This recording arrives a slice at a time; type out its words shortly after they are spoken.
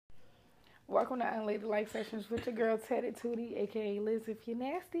Welcome to Unladylike Sessions with your girl Teddy Tootie, aka Liz if you're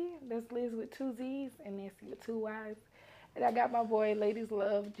nasty. That's Liz with two Z's and Nasty with two Y's. And I got my boy Ladies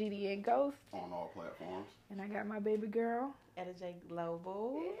Love GD and Ghost on all platforms. And I got my baby girl Eda J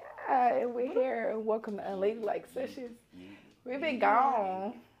Global. Yeah, and we're here. And welcome to Unladylike Sessions. We've been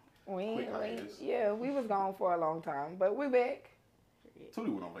gone. We was gone for a long time, but we're back. Tootie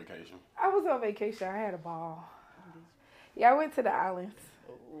went on vacation. I was on vacation. I had a ball. Yeah, I went to the islands.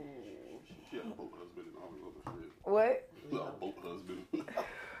 She had a boat husband and all this other shit. What? A boat husband.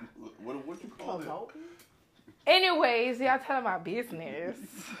 what you call it? Anyways, y'all telling my business.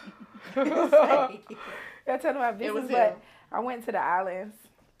 Y'all telling my business, but I went to the islands.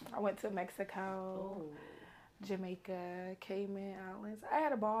 I went to Mexico, Jamaica, Cayman Islands. I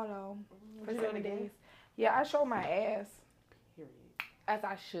had a ball though for 7 days. Yeah, I showed my ass. Period. As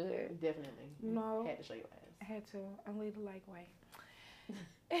I should. Definitely. You know, had to show your ass. I had to. I'm leading like way.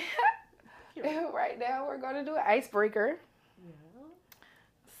 Right now, we're going to do an icebreaker. Yeah.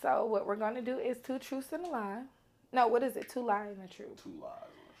 So, what we're going to do is 2 truths and a lie. No, what is it? 2 lies and a truth. 2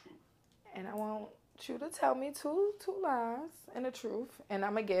 lies and a truth. And I want you to tell me two lies and a truth. And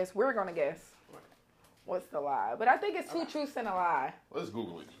I'm going to guess. We're going to guess what's the lie. But I think it's 2 truths and a lie. Let's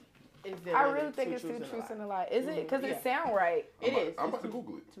Google it. I really think it's 2 truths and a lie. Is it? Because it sound right. I'm about to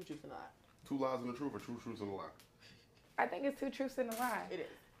Google it. 2 truths and a lie. 2 lies and a truth or 2 truths and a lie? I think it's 2 truths and a lie. It is.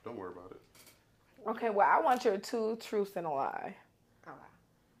 Don't worry about it. Okay, well, I want your 2 truths and a lie. All right.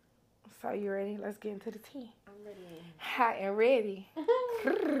 So, you ready? Let's get into the tea. I'm ready. Hot and ready. All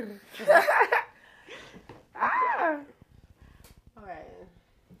right.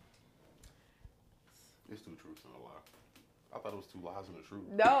 It's 2 truths and a lie. I thought it was 2 lies and a truth.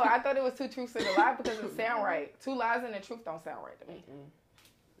 No, I thought it was 2 truths and a lie because it sound right. 2 lies and a truth don't sound right to me.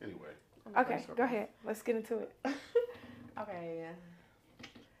 Anyway. Okay, go ahead. Let's get into it. Okay.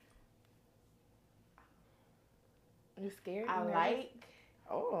 You scared? I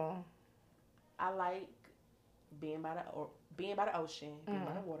like being by the ocean, being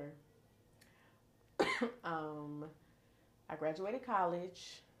by the water. I graduated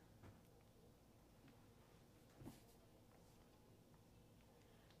college.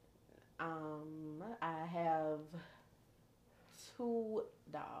 I have 2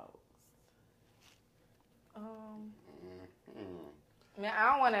 dogs. Man,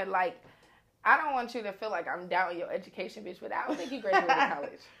 I don't want you to feel like I'm down with your education, bitch, but I don't think you graduated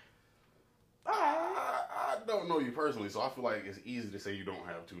college. I don't know you personally, so I feel like it's easy to say you don't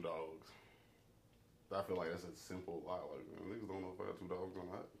have 2 dogs. I feel like that's a simple lie. Like, niggas don't know if I have 2 dogs or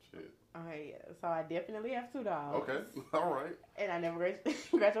not. Shit. Okay, yeah. So I definitely have 2 dogs. Okay, all right. And I never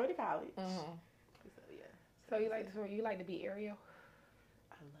graduated college. Mm-hmm. So yeah. So you like to be Ariel?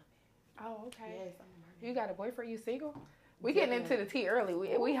 I love it. Oh, okay. Yes, You got a boyfriend? You single? We getting into the tea early.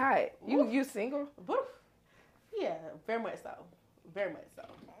 We hot. You single? Yeah, very much so. Very much so.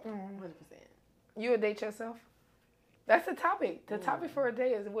 100%. You would date yourself? That's the topic. The topic for a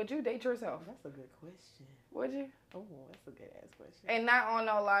day is, would you date yourself? That's a good question. Would you? Oh, that's a good ass question. And not on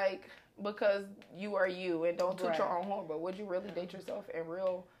no because you are you and don't toot your own horn, but would you really date yourself in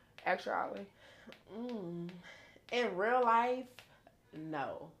real actuality? In real life,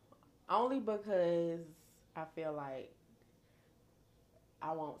 no. Only because I feel like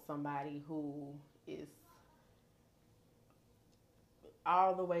I want somebody who is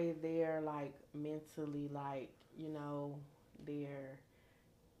all the way there, like mentally, like, you know, their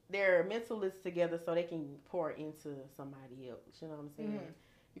mental is together so they can pour into somebody else. You know what I'm saying? Mm-hmm.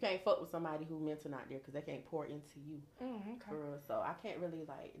 You can't fuck with somebody who mental not there because they can't pour into you. Okay. For real. So I can't really,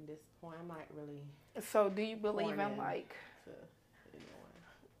 like, at this point, I'm not really. So do you believe in to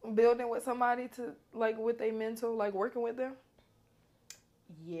building with somebody to with a mental, working with them?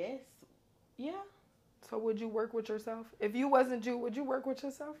 Yes. Yeah. So would you work with yourself? If you wasn't you, would you work with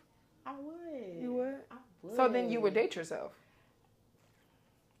yourself? I would. You would? I would. So then you would date yourself.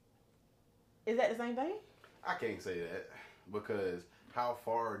 Is that the same thing? I can't say that because how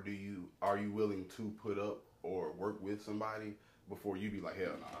far are you willing to put up or work with somebody before you be like,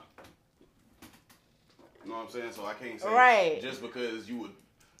 hell nah. You know what I'm saying? So I can't say just because you would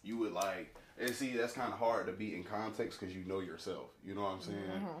and see, that's kind of hard to be in context because you know yourself. You know what I'm saying?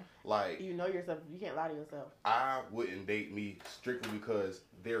 Mm-hmm. You know yourself. You can't lie to yourself. I wouldn't date me strictly because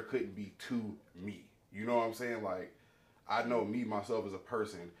there couldn't be 2 me. You know what I'm saying? I know me, myself as a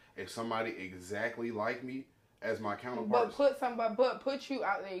person. If somebody exactly like me as my counterpart. But put you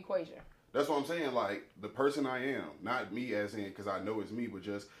out of the equation. That's what I'm saying. The person I am, not me as in because I know it's me, but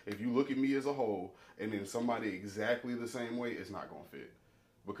just if you look at me as a whole and then somebody exactly the same way, it's not going to fit.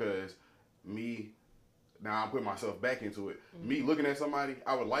 Because me now I'm putting myself back into it. Me looking at somebody,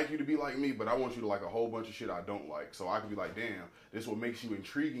 I would like you to be like me, but I want you to like a whole bunch of shit I don't like. So I could be like, damn, this is what makes you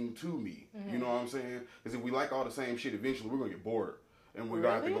intriguing to me. You know what I'm saying? Because if we like all the same shit, eventually we're going to get bored. And we're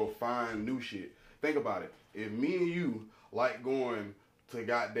going to have to go find new shit. Think about it. If me and you like going to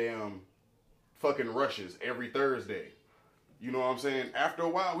goddamn fucking rushes every Thursday, you know what I'm saying? After a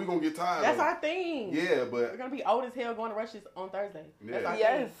while, we're going to get tired That's of our thing. Yeah, but... We're going to be old as hell going to rushes on Thursday. Yeah. That's our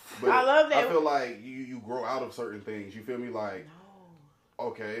yes. thing. But I love that. I feel like you grow out of certain things. You feel me? Like,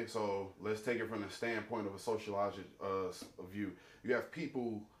 okay, so let's take it from the standpoint of a sociological view. You have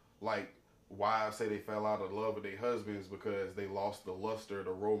people like wives say they fell out of love with their husbands because they lost the luster,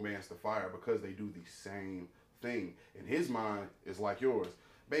 the romance, the fire, because they do the same thing. In his mind, it's like yours.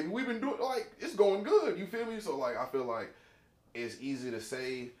 Baby, we've been doing, like, it's going good. You feel me? So, like, I feel like it's easy to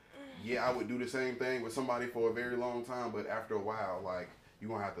say, yeah, I would do the same thing with somebody for a very long time, but after a while, like, you're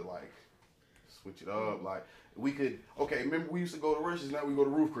going to have to, like, switch it up. Like, we could, okay, remember we used to go to Rush's, now we go to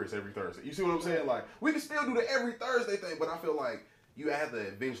Roof Chris every Thursday. You see what I'm saying? Like, we can still do the every Thursday thing, but I feel like you have to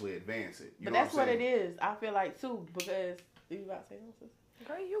eventually advance it. You but know that's what it is. I feel like, too, because, you about to say something?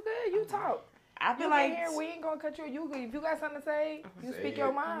 Girl, you good. You talk. I feel you like here, we ain't gonna cut you. If you got something to say, you Say speak it.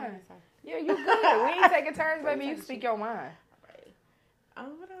 your mind. Yeah, you good. We ain't taking turns, baby. You speak your mind.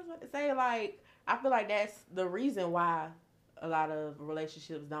 What I was about to say, like, I feel like that's the reason why a lot of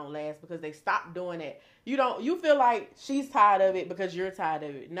relationships don't last, because they stop doing it. You feel like she's tired of it because you're tired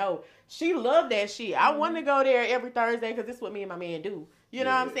of it. No, she loved that shit. I want to go there every Thursday because this is what me and my man do. You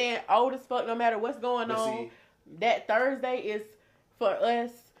know what I'm saying? Old as fuck, no matter what's going on. That Thursday is for us.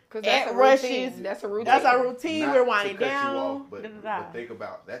 Because that's at a Rushes. routine. That's a routine. That's our routine. Not We're winding to cut down. you off, but think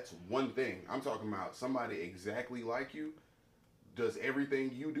about, that's one thing. I'm talking about somebody exactly like you does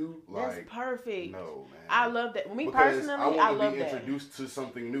everything you do. Like, that's perfect. No, man. I love that. Me because personally, I love want to be that. introduced to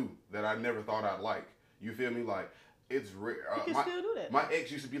something new that I never thought I'd like. You feel me? Like, it's rare. You can still do that. My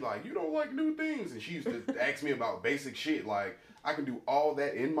ex used to be like, you don't like new things. And she used to ask me about basic shit. Like, I can do all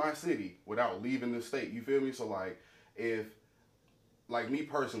that in my city without leaving the state. You feel me? So, like, if, like me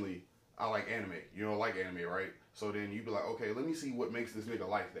personally, I like anime. You don't like anime, right? So then you be like, okay, let me see what makes this nigga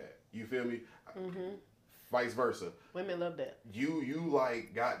like that. You feel me? Mm-hmm. Vice versa. Women love that. You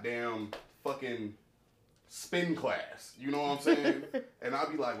like goddamn fucking spin class. You know what I'm saying? And I'll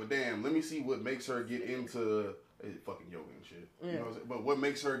be like, well, damn, let me see what makes her get into fucking yoga and shit. You know what I'm saying? But what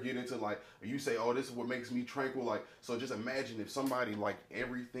makes her get into, like, you say, oh, this is what makes me tranquil. Like, so just imagine if somebody liked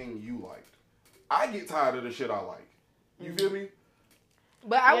everything you liked. I get tired of the shit I like. You feel me?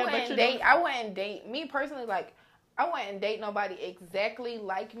 But I wouldn't date. I wouldn't date. Me personally, like, I wouldn't date nobody exactly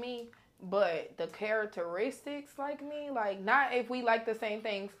like me, but the characteristics like me. Like, not if we like the same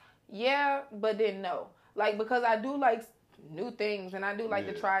things. Yeah, but then no. Like, because I do like new things and I do like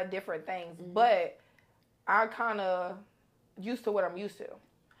to try different things, but I kind of used to what I'm used to.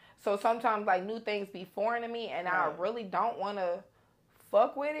 So sometimes, like, new things be foreign to me, and I really don't want to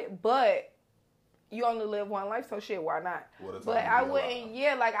fuck with it, but you only live one life, so shit, why not? But I wouldn't,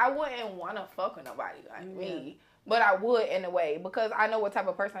 I wouldn't want to fuck with nobody like me. But I would in a way, because I know what type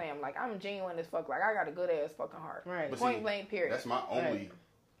of person I am. Like, I'm genuine as fuck. Like, I got a good ass fucking heart. Right. But point blank, period. That's my only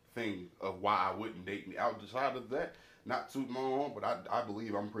thing of why I wouldn't date me. Outside of that, not toot my own, but I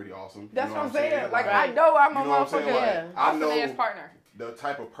believe I'm pretty awesome. That's you know what I'm saying. Like, I know I'm a motherfucker. motherfucker. I know partner. The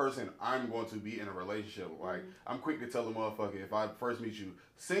type of person I'm going to be in a relationship. Like, I'm quick to tell a motherfucker, if I first meet you,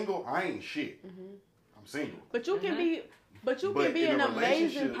 single, I ain't shit. I'm single. But you can be, can be an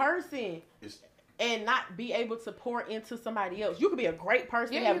amazing person and not be able to pour into somebody else. You could be a great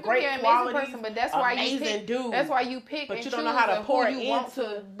person, have great qualities, person, but that's why you pick. Dude, that's why you pick. But and you don't know how to pour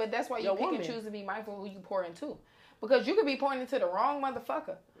into. But that's why you pick and choose to be mindful who you pour into, because you could be pouring into the wrong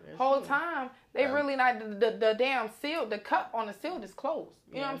motherfucker. Whole time they really not the damn seal, the cup on the seal is closed.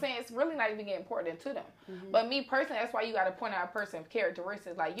 You know what I'm saying? It's really not even getting poured into them. But me personally, that's why you got to point out a person's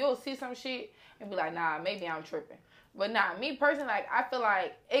characteristics. Like, you'll see some shit and be like, nah, maybe I'm tripping. But nah, me personally, like, I feel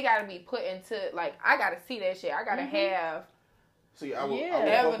like it got to be put into, like, I got to see that shit. I got to have. See, I would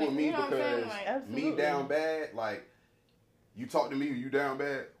fuck with me, you know, because like, me down bad, like, you talk to me, you down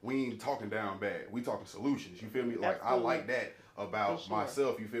bad, we ain't talking down bad. We talking solutions. You feel me? Like, I like that about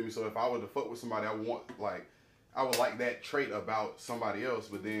myself. You feel me? So if I were to fuck with somebody, I would like that trait about somebody else.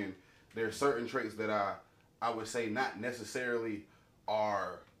 But then there's certain traits that I would say not necessarily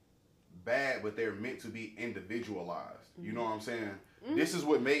are bad, but they're meant to be individualized. You know what I'm saying? This is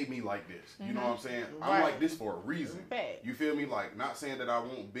what made me like this. You know what I'm saying? I'm like this for a reason. You feel me? Like, not saying that I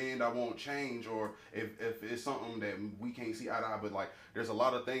won't bend, I won't change, or if it's something that we can't see eye to eye, but like, there's a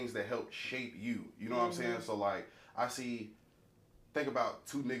lot of things that help shape you. You know what I'm saying? So like, think about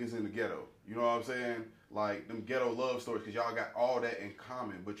two niggas in the ghetto. You know what I'm saying? like them ghetto love stories, because y'all got all that in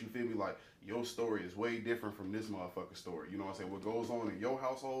common. But you feel me, like your story is way different from this motherfucker's story. You know what I'm saying? What goes on in your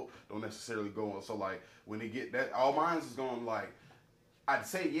household don't necessarily go on. So like when they get that, all mine's is going like, I'd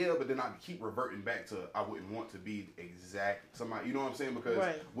say yeah, but then I'd keep reverting back to I wouldn't want to be exact somebody. You know what I'm saying?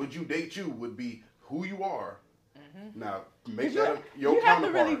 Because would you date you would be who you are. Mm-hmm. Now make that your you counterpart. have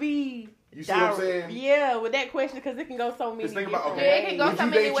to really be. You see what I'm saying? Yeah, with that question, because it can go so many. Think about, okay, it can go so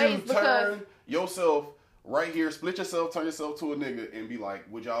many ways because turn yourself right here, split yourself, turn yourself to a nigga, and be like,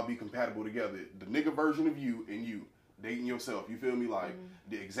 would y'all be compatible together? The nigga version of you and you dating yourself. You feel me? Like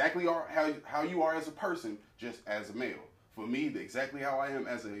exactly how you are as a person, just as a male. For me, exactly how I am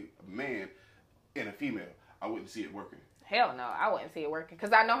as a man and a female, I wouldn't see it working. Hell no, I wouldn't see it working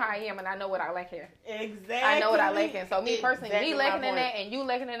because I know how I am and I know what I like here. Exactly. I know what I like in. So me personally, me lacking in that and you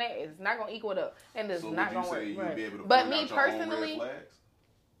lacking in that is not gonna equal it up, and it's not gonna work. Right. But me personally,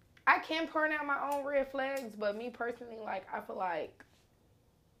 I can point out my own red flags. But me personally, like I feel like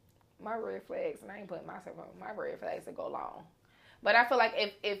my red flags, and I ain't putting myself on my red flags to go long. But I feel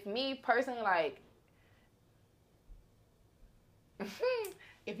like if me personally, like.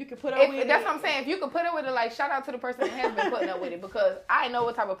 If you could put up with it. That's what I'm saying. If you could put up with it, like, shout out to the person that has been putting up with it because I know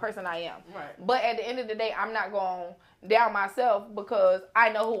what type of person I am. Right. But at the end of the day, I'm not going down myself because I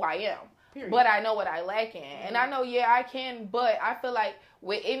know who I am. Period. But I know what I lack in. And I know, yeah, I can, but I feel like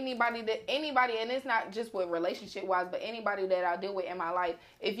with anybody, and it's not just with relationship-wise, but anybody that I deal with in my life,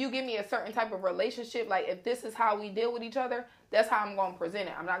 if you give me a certain type of relationship, like if this is how we deal with each other, that's how I'm going to present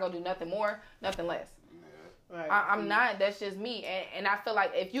it. I'm not going to do nothing more, nothing less. Right. I'm not. That's just me. And I feel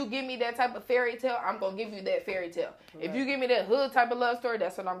like if you give me that type of fairy tale, I'm going to give you that fairy tale. Right. If you give me that hood type of love story,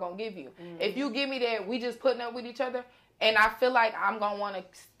 that's what I'm going to give you. Mm-hmm. If you give me that we just putting up with each other, and I feel like I'm going to want to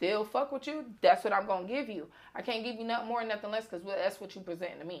still fuck with you, that's what I'm going to give you. I can't give you nothing more, nothing less, because that's what you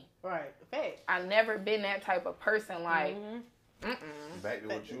presenting to me. Right. Fact. I've never been that type of person, like, Back to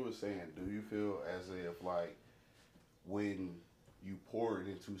what you were saying, do you feel as if, like, when you pour it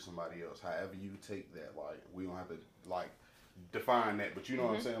into somebody else, however you take that, like, we don't have to, like, define that, but you know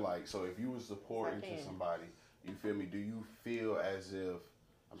what I'm saying? Like, so if you was to pour into somebody, you feel me, do you feel as if,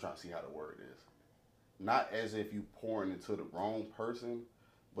 I'm trying to see how the word is, not as if you pouring into the wrong person,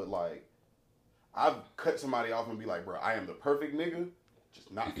 but like, I've cut somebody off and be like, bro, I am the perfect nigga,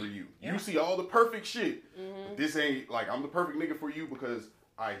 just not for you. You see all the perfect shit, but this ain't, like, I'm the perfect nigga for you because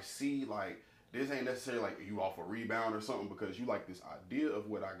I see, like, this ain't necessarily like you off a rebound or something because you like this idea of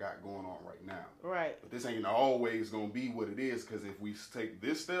what I got going on right now. Right. But this ain't always going to be what it is because if we take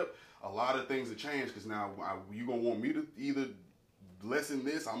this step, a lot of things have changed because now you going to want me to either lessen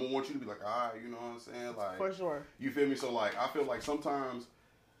this. I'm going to want you to be like, all right, you know what I'm saying? Like, for sure. You feel me? So, like, I feel like sometimes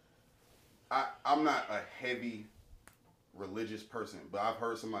I'm not a heavy religious person, but I've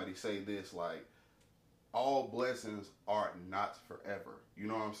heard somebody say this, like, all blessings are not forever. You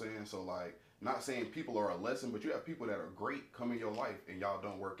know what I'm saying? So, like, not saying people are a lesson, but you have people that are great come in your life and y'all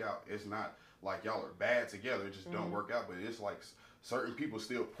don't work out. It's not like y'all are bad together. It just don't work out. But it's like certain people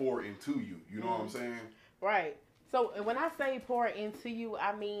still pour into you. You know what I'm saying? Right. So when I say pour into you,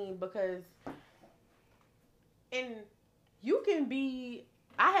 I mean because, and you can be,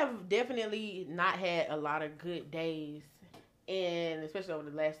 I have definitely not had a lot of good days, and especially over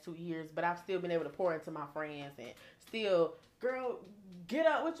the last 2 years, but I've still been able to pour into my friends and still, girl, get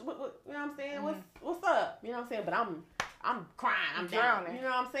up. What you know what I'm saying? What's up? You know what I'm saying? But I'm crying. I'm drowning. Down. You know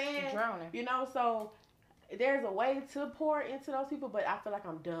what I'm saying? Drowning. You know, so there's a way to pour into those people, but I feel like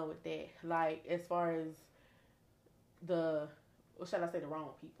I'm done with that. Like, as far as the wrong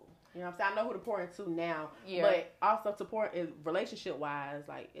people. You know what I'm saying? I know who to pour into now. Yeah. But also to pour in relationship wise,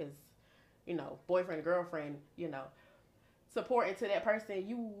 like, is, you know, boyfriend, girlfriend, you know, support into that person,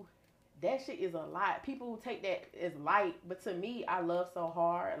 that shit is a lot. People take that as light, but to me, I love so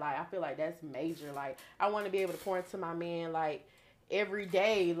hard. Like, I feel like that's major. Like, I want to be able to pour into my man, like, every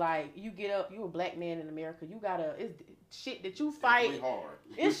day. Like, you get up, you a black man in America, it's shit that you fight. It's really hard.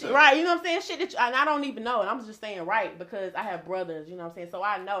 It's right, you know what I'm saying? Shit that and I don't even know, and I'm just saying right because I have brothers, you know what I'm saying? So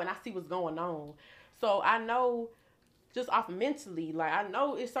I know, and I see what's going on. So I know, just off mentally, like, I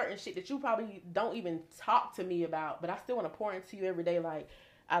know it's certain shit that you probably don't even talk to me about, but I still want to pour into you every day. Like,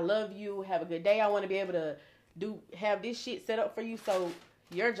 I love you. Have a good day. I want to be able to have this shit set up for you so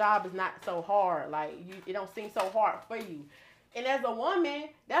your job is not so hard. Like, it don't seem so hard for you. And as a woman,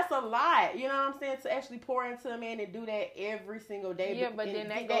 that's a lot. You know what I'm saying? To actually pour into a man and do that every single day. Yeah, but then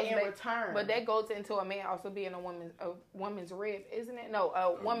that goes in return. But that goes into a man also being a woman's rib, isn't it? No,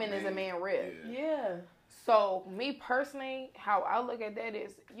 a woman is a man's rib. Yeah. So, me personally, how I look at that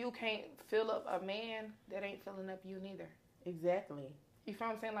is you can't fill up a man that ain't filling up you neither. Exactly. You feel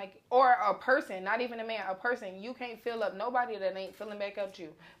what I'm saying? Like, or a person, not even a man, a person. You can't fill up nobody that ain't filling back up to you.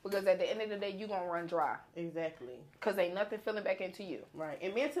 Because at the end of the day, you going to run dry. Exactly. Because ain't nothing filling back into you. Right.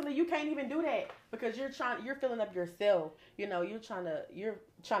 And mentally, you can't even do that because you're filling up yourself. You know, you're trying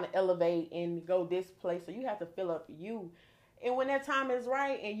to elevate and go this place. So you have to fill up you. And when that time is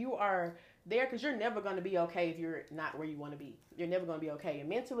right and you are there, because you're never going to be okay if you're not where you want to be. You're never going to be okay. And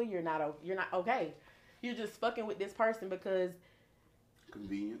mentally, you're not okay. You're just fucking with this person because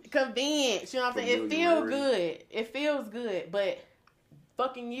convenience. You know what I'm saying? It feels good. It feels good. But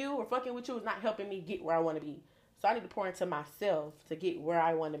fucking you or fucking with you is not helping me get where I want to be. So I need to pour into myself to get where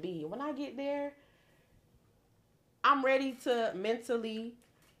I want to be. When I get there, I'm ready to mentally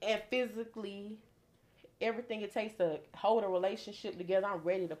and physically, everything it takes to hold a relationship together. I'm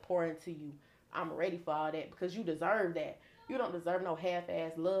ready to pour into you. I'm ready for all that because you deserve that. You don't deserve no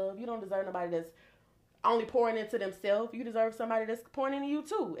half-ass love. You don't deserve nobody that's only pouring into themselves. You deserve somebody that's pouring into you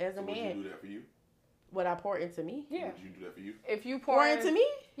too, as a man. Would you do that for you? Would I pour into me? Yeah. Would you do that for you? If you pour into me?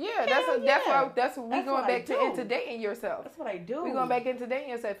 Yeah, that's what we going back into dating yourself. That's what I do. We going back into dating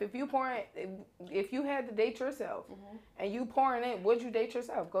yourself. If you had to date yourself and you pouring in, would you date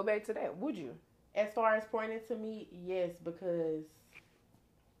yourself? Go back to that. Would you? As far as pouring into me, yes, because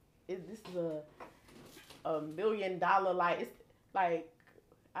this is a $1 million, like, it's like,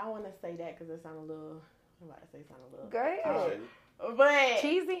 I want to say that because it sounds a little, I'm about to say something a little. Go ahead. But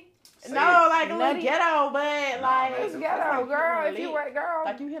cheesy? No, like a little ghetto, but like. It's ghetto, girl. If you right, girl.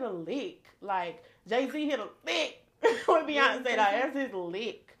 Like you hit a lick. Like Jay-Z hit a lick with Beyonce. Like that's his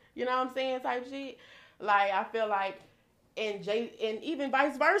lick. You know what I'm saying? Type shit. Like I feel like, and even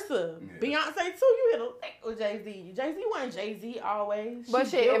vice versa. Yeah. Beyonce too, you hit a lick with Jay-Z. Jay-Z wasn't Jay-Z always. But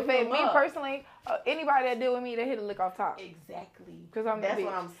shit, if me personally, anybody that deal with me, they hit a lick off top. Exactly. Because that's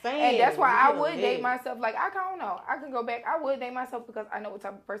what I'm saying. And that's why I would date myself. Like I don't know. I can go back. I would date myself because I know what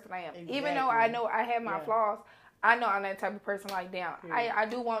type of person I am. Exactly. Even though I know I have my flaws, I know I'm that type of person. Like damn, I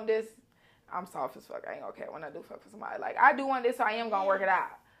do want this. I'm soft as fuck. I ain't okay when I do fuck for somebody. Like I do want this, so I am gonna work it out.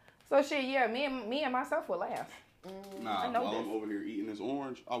 So shit, yeah, me and myself will last. Nah, while I'm over here eating this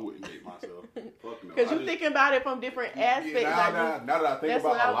orange, I wouldn't date myself. Fuck no. Because you thinking about it from different aspects. Now that I think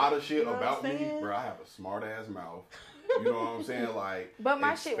about a lot of shit about me, bro, I have a smart ass mouth. You know what I'm saying? Like, but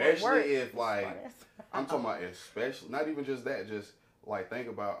my shit would work. Especially if like, I'm talking about especially, not even just that, just like I think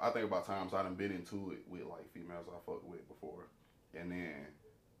about times I done been into it with like females I fucked with before, and then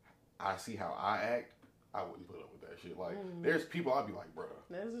I see how I act. I wouldn't put up with that shit. Like, there's people I'd be like, bro,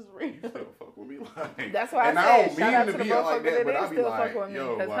 this is real. You still fuck with me? Like, that's why I said, shout out to the motherfucker like that, but that I'd be still like, fuck with me.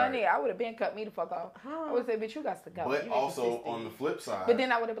 Because, honey, I would have been cut me the fuck off. I would have said, bitch, you got to go. But also, on the flip side. But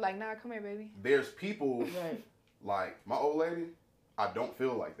then I would have been like, nah, come here, baby. There's people, like, my old lady, I don't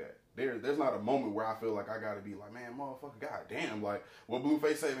feel like that. There's not a moment where I feel like I got to be like, man, motherfucker, goddamn. Like, what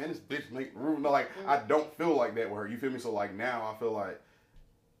Blueface say, man, this bitch make room. No, like, I don't feel like that with her. You feel me? So, like, now I feel like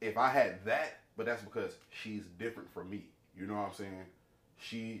if I had that, but that's because she's different from me. You know what I'm saying?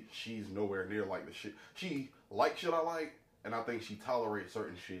 She's nowhere near like the shit. She likes shit I like, and I think she tolerates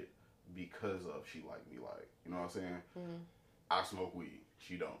certain shit because of she like me like. You know what I'm saying? I smoke weed.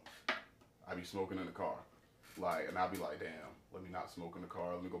 She don't. I be smoking in the car. Like, and I be like, damn, let me not smoke in the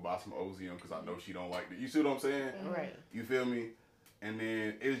car. Let me go buy some Ozium because I know she don't like it. You see what I'm saying? Right. You feel me? And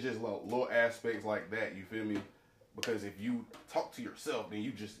then it's just little aspects like that. You feel me? Because if you talk to yourself, then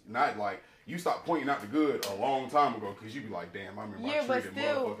you just not like, you stop pointing out the good a long time ago because you be like, damn, I remember I treated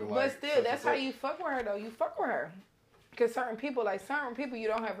motherfucker like. But still, that's how you fuck with her though. You fuck with her. Because certain people you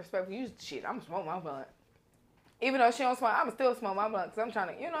don't have respect for. You shit, I'm gonna smoke my blunt. Even though she don't smoke, I'm still smoke my blunt because I'm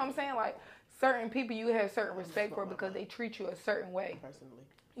trying to, you know what I'm saying? Like, certain people you have certain respect for because they treat you a certain way. Personally.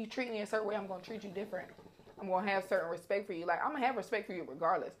 You treat me a certain way, I'm gonna treat you different. I'm going to have certain respect for you. Like, I'm going to have respect for you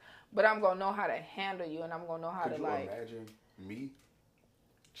regardless. But I'm going to know how to handle you, and I'm going to know how to, like... Could you imagine me?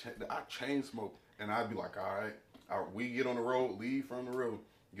 I chain smoke, and I'd be like, all right, we get on the road, leave from the road,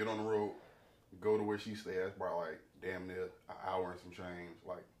 get on the road, go to where she stays. That's probably, like, damn near an hour and some change,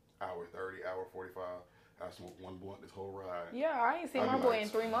 like, hour 30, hour 45. I smoked one blunt this whole ride. Yeah, I ain't seen my boy in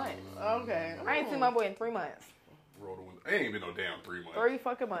 3 months. Okay. I ain't seen my boy in 3 months. Roll the window. It ain't been no damn 3 months. 3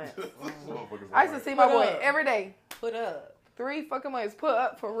 fucking months. I used to see my boy every day. Put up. 3 fucking months. Put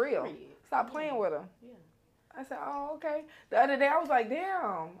up for real. Stop playing with him. Yeah. I said, oh, okay. The other day I was like,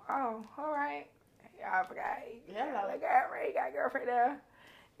 damn. Oh, all right. Yeah, I forgot. Yeah, like, you got a girlfriend there.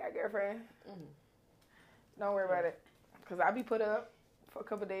 Got a girlfriend. Don't worry about it. Because I be put up for a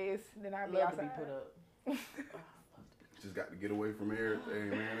couple days. Then I be outside. To be put up. Just got to get away from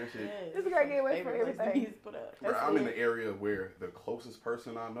everything, man. That shit. Just got to get away from everything. Bro, I'm in the area where the closest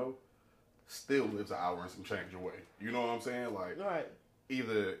person I know still lives an hour and some change away. You know what I'm saying? Like, right.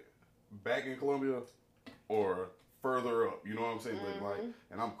 either back in Columbia or further up. You know what I'm saying? But like,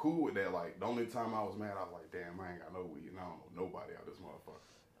 and I'm cool with that. Like, the only time I was mad, I was like, damn, I ain't got no weed, and I don't know nobody out of this motherfucker.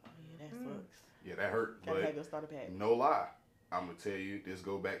 Oh yeah, that sucks. Yeah, that hurt. But no lie, I'm gonna tell you, this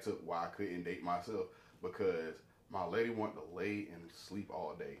go back to why I couldn't date myself, because my lady wanted to lay and sleep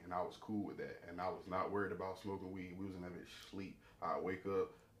all day, and I was cool with that, and I was not worried about smoking weed. We was in that bitch sleep. I wake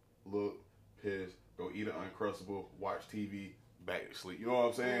up, look, piss, go eat an Uncrustable, watch TV, back to sleep. You know what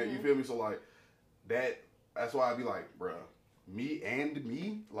I'm saying? You feel me? So like that's why I be like, bruh, me and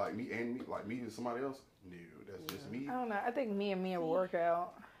me, like me and somebody else. No, that's just me. I don't know. I think me and me will work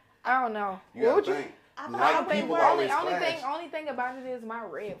out. I don't know. What would you? Only thing about it is my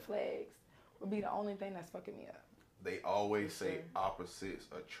red flags would be the only thing that's fucking me up. They always say opposites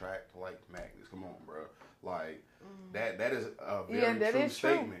attract like magnets. Come on, bro. Like that is a very true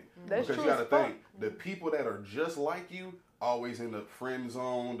statement. That's because true. You got to think the people that are just like you always in the friend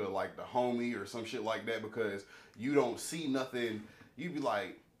zone, the homie or some shit like that, because you don't see nothing. You be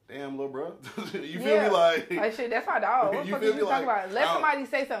like, damn, little bro. You feel me? Like shit, that's my dog. What the fuck you talking about? Let somebody somebody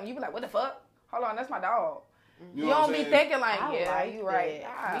say something. You be like, what the fuck? Hold on, that's my dog. You don't be thinking like, you right.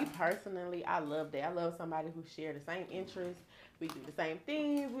 Me personally, I love that. I love somebody who share the same interests. We do the same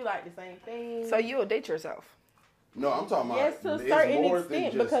things. We like the same things. So you'll date yourself? No, I'm talking about yes, to a certain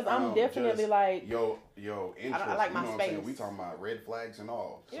extent, because I'm definitely like yo interest. I like my space. What I'm saying? We talking about red flags and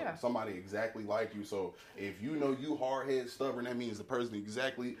all. So yeah. Somebody exactly like you. So if you know you hard headed, stubborn, that means the person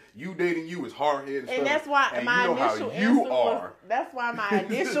exactly you dating you is hard headed, and that's why my initial answer that's why my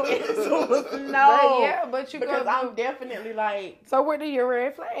initial answer was no. But you because I'm definitely like. So what are your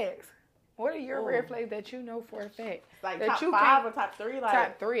red flags? What are your red flags that you know for a fact? Like that top 5 or top 3? Like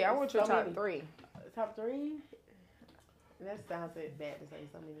top 3. I want your top 3. Top 3. That sounds bad to say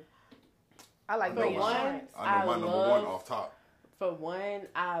something. I like I know my number one off top. For one,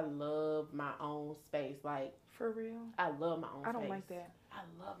 I love my own space. Like for real, I love my own space. I don't like that. I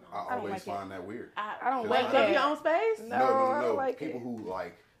love my own space. I always find that weird. I don't like love your own space. No. Like people who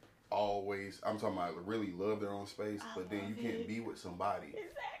like always. I'm talking about really love their own space, but then you can't be with somebody.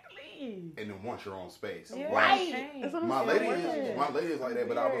 Exactly. And then want your own space. Yeah. Right. My lady is like that,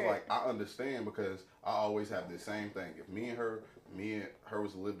 but I was like, I understand because I always have the same thing. If me and her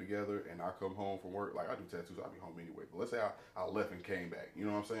was to live together and I come home from work, like I do tattoos, I'll be home anyway. But let's say I left and came back. You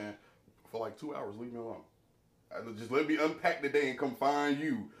know what I'm saying? For like 2 hours, leave me alone. Just let me unpack the day and come find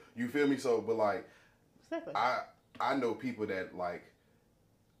you. You feel me? So, but like, exactly. I know people that like,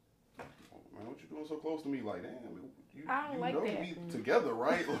 oh, man, what you doing so close to me? Like, damn. I don't like that. We together,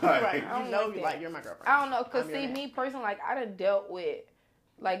 right? Like, right. I don't know you like you're my girlfriend. I don't know, cause see, me personally, like I done dealt with,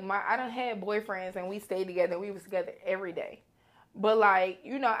 like I done had boyfriends and we stayed together. We was together every day, but like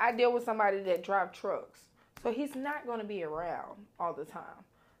I deal with somebody that drive trucks, so he's not gonna be around all the time.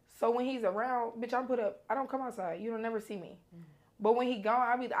 So when he's around, bitch, I don't come outside. You don't never see me. But when he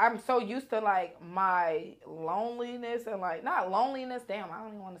gone, I'm so used to like my loneliness and like not loneliness. Damn, I don't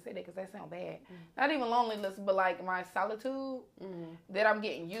even want to say that because that sounds bad. Not even loneliness, but like my solitude that I'm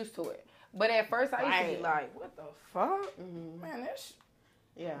getting used to it. But at first I used to be like, what the fuck, man? This,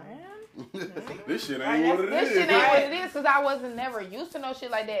 man, this shit ain't what it is. This shit ain't what it is because I wasn't never used to no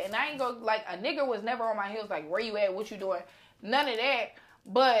shit like that, and I ain't go like a nigga was never on my heels. Like, where you at? What you doing? None of that.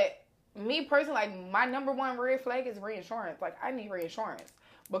 But me personally, like, my number one red flag is reinsurance. Like, I need reinsurance.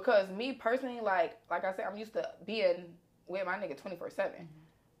 Because me personally, like I said, I'm used to being with my nigga 24/7.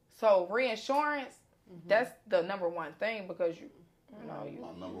 So, reinsurance, that's the number one thing because you know,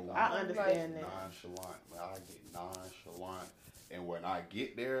 my number one. I understand that. Nonchalant. I get nonchalant. And when I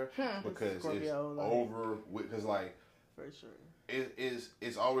get there, because it's over, because, like, for sure.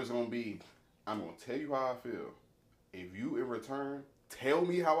 It's always going to be, I'm going to tell you how I feel. If you, in return, tell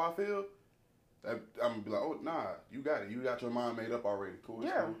me how I feel, I'm gonna be like, oh nah, you got it. You got your mind made up already. Cool.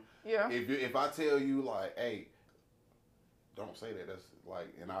 Yeah. Cool. Yeah. If I tell you like, hey, don't say that. That's like,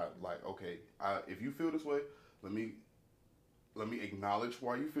 and I like, okay, if you feel this way, let me acknowledge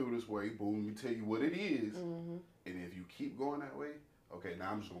why you feel this way. Boom. Let me tell you what it is. And if you keep going that way, okay,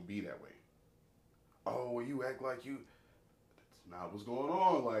 now I'm just gonna be that way. Oh, well, you act like you. That's not what's going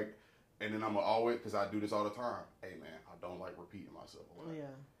on. Like. And then I'm always, because I do this all the time. Hey man, I don't like repeating myself. Like,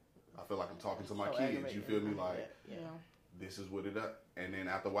 I feel like I'm talking to my kids. You feel me? Like, this is what it is. And then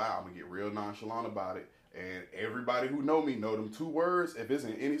after a while, I'm gonna get real nonchalant about it. And everybody who know me know them 2 words. If it's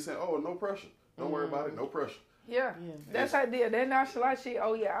in any sense, oh, no pressure. Don't worry about it. No pressure. Yeah. That's idea. That nonchalant shit.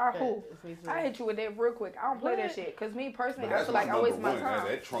 Oh yeah, I hit you with that real quick. I don't play that shit. Cause me personally, I feel like I waste my time.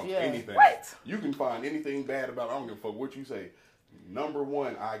 That trumps anything. What? You can find anything bad about it. I don't give a fuck what you say. Number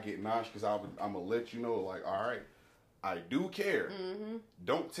one, I get nonchalant because I'm going to let you know, like, all right, I do care.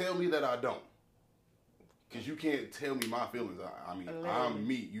 Don't tell me that I don't. Because you can't tell me my feelings. I mean, I'm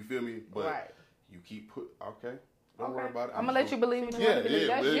me. You feel me? But you keep okay. Don't worry about it. I'm gonna let you believe what you want to believe.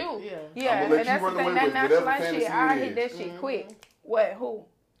 That's you. Yeah. I'm gonna let you run away with whatever fantasy shit. I hit that shit quick. What? Who?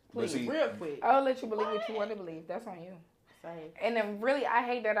 Please, real quick. I'll let you believe what you want to believe. That's on you. Same. And then really, I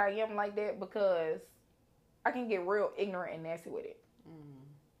hate that I am like that because I can get real ignorant and nasty with it.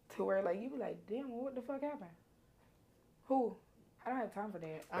 To where like you be like, damn, what the fuck happened? Who? I don't have time for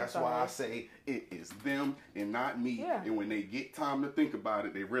that. That's why I say it is them and not me. Yeah. And when they get time to think about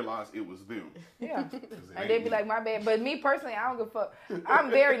it, they realize it was them. Yeah. And they be like, my bad. But me personally, I don't give a fuck.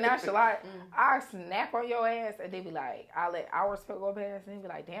 I'm very nonchalant. I snap on your ass and they be like, I let hours go past and they be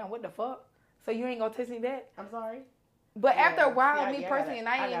like, damn, what the fuck? So you ain't gonna text me back? I'm sorry. But after a while, me personally, and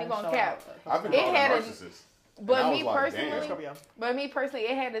I ain't even gonna cap. I've been called a narcissist. But me personally,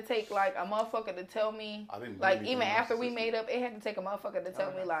 it had to take like a motherfucker to tell me, like even after we made up, it had to take a motherfucker to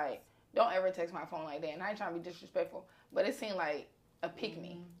tell me like, don't ever text my phone like that. And I ain't trying to be disrespectful, but it seemed like a pick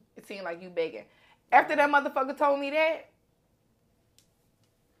me. It seemed like you begging. After that motherfucker told me that,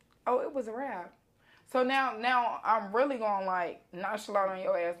 it was a wrap. So now I'm really going like nonchalant on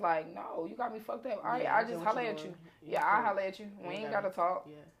your ass. Like, no, you got me fucked up. All right, I just holler at you. Yeah, I holler at you. We ain't gotta talk.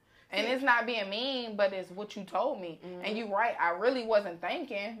 Yeah. And it's not being mean, but it's what you told me. And you right, I really wasn't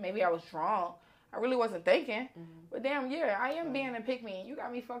thinking. Maybe I was drunk. I really wasn't thinking. But damn, yeah, I am being a pick me and you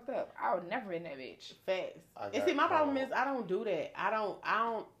got me fucked up. I would never in that bitch. Facts. And see, my problem is I don't do that. I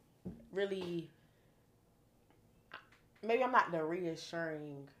don't really, maybe I'm not the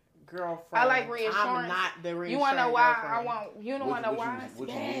reassuring girlfriend. I like reassurance. I'm not the reassuring. You wanna know why you don't wanna know why? It's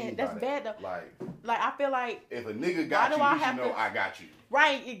bad. That's bad though. Like I feel like if a nigga got you, you should know I got you.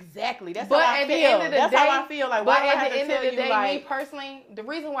 Right, exactly. That's how I feel. That's how I feel. Like, but at the end of the day, me personally, the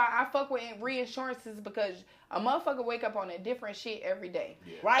reason why I fuck with reinsurance is because a motherfucker wake up on a different shit every day.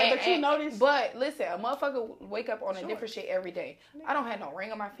 Yeah. Right, but you notice. But listen, a motherfucker wake up on a different shit every day. I don't have no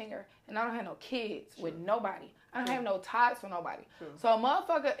ring on my finger, and I don't have no kids with nobody. I don't have no ties with nobody. So a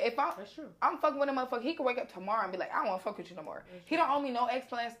motherfucker, if I'm fucking with a motherfucker, he could wake up tomorrow and be like, I don't want to fuck with you no more. He don't owe me no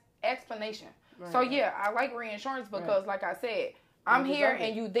explanation. Right. So yeah, I like reinsurance because, like I said, I'm here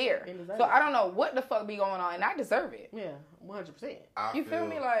and you there. So I don't know what the fuck be going on, and I deserve it. Yeah, 100%. You feel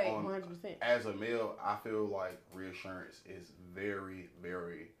me? Like 100%. As a male, I feel like reassurance is very,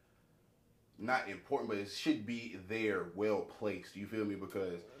 very not important, but it should be there, well placed. You feel me?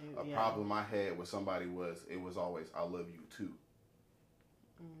 Because a problem I had with somebody was it was always I love you too.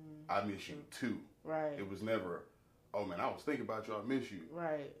 I miss you too. Right. It was never, oh man, I was thinking about you. I miss you.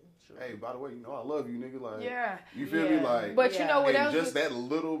 Right. True. Hey, by the way, you know I love you, nigga. Like, you feel me? Like, but you know what and else? Just that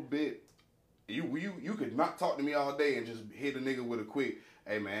little bit. You could not talk to me all day and just hit a nigga with a quick,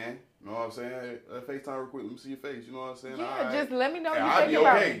 hey man, you know what I'm saying? Hey, FaceTime real quick. Let me see your face. You know what I'm saying? Yeah, just let me know what you think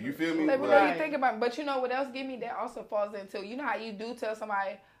about it. You feel me? Let me know what you think about it. But you know what else give me that also falls into, you know how you do tell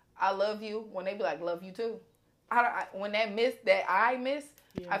somebody I love you when they be like love you too. When I miss,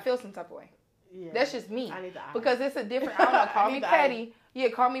 I feel some type of way. Yeah. That's just me. Because it's a different, I don't know, call me petty. Yeah,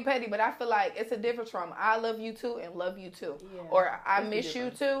 call me petty, but I feel like it's a difference from I love you too and love you too. Yeah. Or I miss you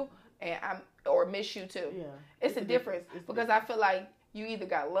too or miss you too. Yeah. It's a difference because I feel like you either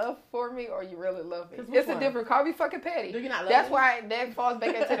got love for me or you really love me. It's a difference. Call me fucking petty. Do you not love That's me? why that falls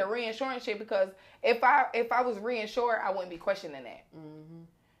back into the reinsurance shit because if I was reinsured, I wouldn't be questioning that. Mm-hmm.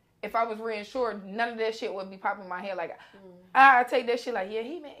 If I was reinsured, none of that shit would be popping in my head. Like, I take that shit like, yeah,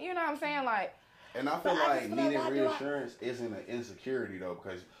 he meant, you know what I'm saying? Like, and I feel like needing reinsurance isn't an insecurity, though,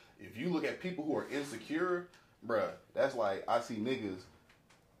 because if you look at people who are insecure, bruh, that's like, I see niggas,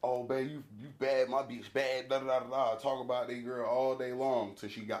 oh, babe, you bad, my bitch bad, da-da-da-da-da, talk about that girl all day long till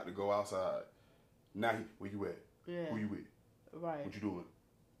she got to go outside. Now, where you at? Yeah. Who you with? Right. What you doing?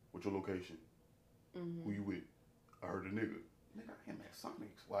 What's your location? Mm-hmm. Who you with? I heard a nigga. Nigga, I am at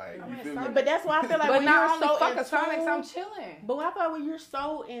Sonic's. Like, you feel me? But that's why I feel like when you're so in tune, Sonic's, I'm chilling. But I feel like when you're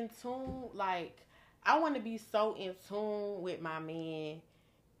so in tune, like, I want to be so in tune with my man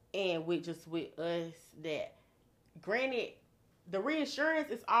and with us that, granted, the reinsurance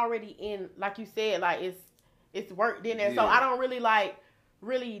is already in, like you said, like it's worked in there. Yeah. So I don't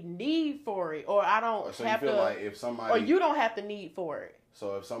really need for it, or I don't so have you feel to, like if somebody, or you don't have to need for it.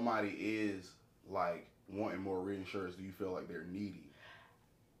 So if somebody is like wanting more reinsurance, do you feel like they're needy?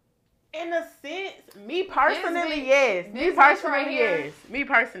 In a sense, me personally, yes. Me personally, yes. Me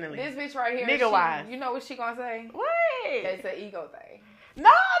personally. This bitch right here, nigga wise. You know what she gonna say? What? It's an ego thing. No.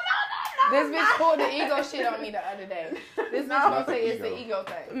 This bitch pulled the ego shit on me the other day. This bitch gonna say it's the ego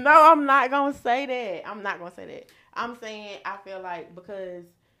thing. No, I'm not gonna say that. I'm saying I feel like because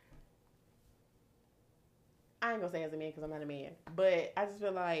I ain't gonna say as a man because I'm not a man, but I just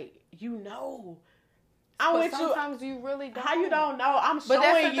feel like sometimes you really don't. How you don't know? I'm showing you.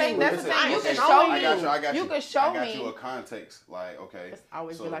 But that's the thing. That's the thing. You can show me. You can show me. I got you a context. Like, okay. It's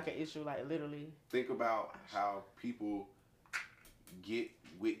always been like an issue. Like, literally. Think about how people get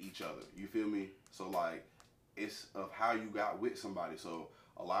with each other. You feel me? So, like, it's of how you got with somebody. So,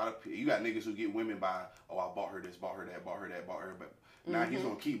 a lot of you got niggas who get women by, oh, I bought her this, bought her that, bought her that, bought her. But now he's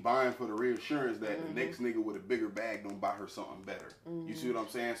gonna keep buying for the reassurance that the next nigga with a bigger bag don't buy her something better. You see what I'm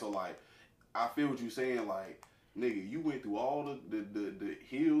saying? So, like, I feel what you're saying, like, nigga, you went through all the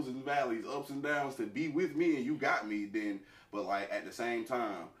hills and valleys, ups and downs to be with me and you got me, then, but, like, at the same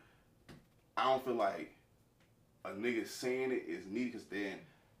time, I don't feel like a nigga saying it is needy, because then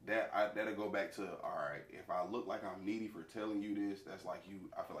that'll go back to, all right, if I look like I'm needy for telling you this, that's like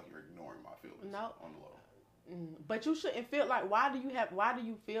I feel like you're ignoring my feelings on the low. But you shouldn't feel like, why do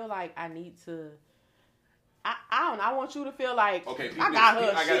you feel like I need to... I don't know. I want you to feel like, okay, I got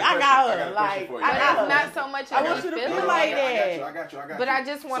her. I got her. Like, I got her. Not so much. I want you to feel like that. I got you. But I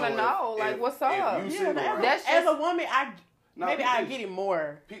just want to know, like, what's up? That's as a woman, maybe I get it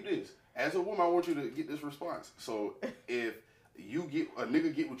more. Peep this. As a woman, I want you to get this response. So if you get a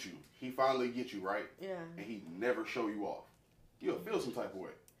nigga get with you, he finally get you, right? Yeah. And he never show you off, you'll feel some type of way.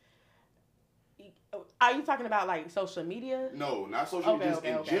 Are you talking about like social media? No, not social media. Just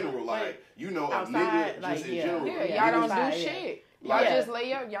in general, like, you know, a nigga just in general. Yeah, y'all don't do shit. Y'all just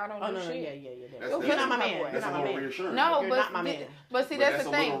lay up. Y'all don't do shit. Yeah. You're not my man. That's a little reassurance. No, you're not my man. But see, that's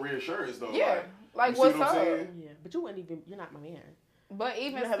the thing. That's a little reassurance, though. Yeah, like what's up? Yeah, but you wouldn't even. You're not my man. But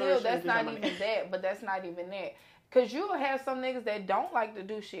even still, that's not even that. But that's not even that. Cause you'll have some niggas that don't like to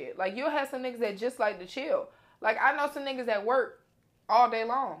do shit. Like, you'll have some niggas that just like to chill. Like, I know some niggas that work all day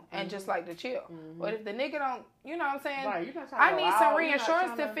long and just like to chill. But if the nigga don't, you know what I'm saying? Right, I need some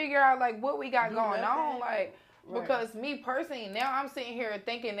reassurance to figure out like what we got going on. Like, because me personally, now I'm sitting here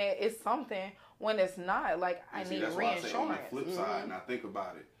thinking that it's something when it's not. Like, I need that's reassurance. Why I say on the flip side, and I think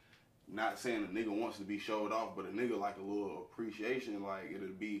about it, not saying a nigga wants to be showed off, but a nigga like a little appreciation, like it'll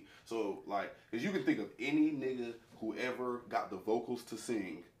be, so like, cause you can think of any nigga who ever got the vocals to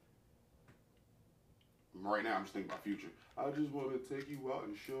sing. Right now, I'm just thinking about Future. I just want to take you out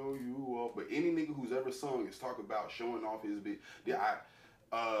and show you off. But any nigga who's ever sung is talk about showing off his bit. Yeah,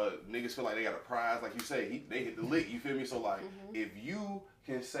 niggas feel like they got a prize, like you say. They hit the lick. You feel me? So like, if you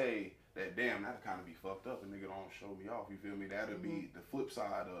can say that, damn, that'll kind of be fucked up. A nigga don't show me off. You feel me? That'll be the flip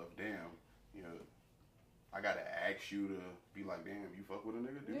side of, damn, you know, I gotta ask you to be like, damn, you fuck with a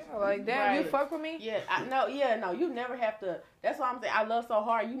nigga? Yeah, like, damn, you fuck with me? Yeah, no, you never have to. That's why I'm saying I love so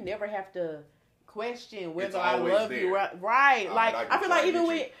hard. You never have to question whether I love there. You, right? Like, I feel like even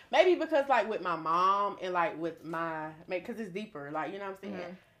with, maybe because like with my mom and like with my, because it's deeper. Like, you know what I'm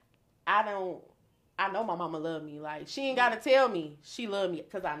saying? I know my mama love me. Like, she ain't gotta tell me she love me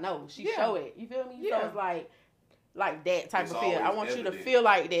because I know she show it. You feel me? Yeah. So it's like that type of feel. I want evident. You to feel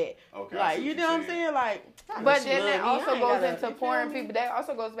like that. Okay, like, you know what I'm saying? Like, but then that also goes into pouring people. That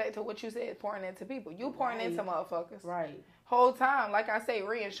also goes back to what you said, pouring into people. You pouring into motherfuckers. Right. Whole time, like I say,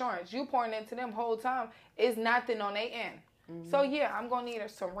 reinsurance. You pouring into them whole time is nothing on their end. So yeah, I'm gonna need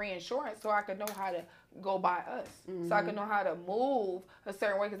some reinsurance so I can know how to go by us. So I can know how to move a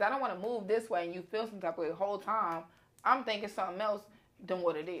certain way, because I don't want to move this way and you feel some type of way the whole time. I'm thinking something else than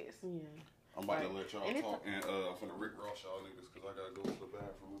what it is. Yeah. I'm about to let y'all talk, and I'm finna Rick Ross y'all niggas because I gotta go to the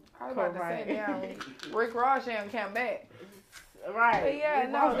bathroom. I was about to say, damn, Rick Ross ain't come back. Right. But yeah,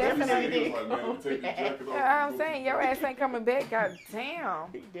 no, definitely. Yeah, I'm saying your ass ain't coming back. God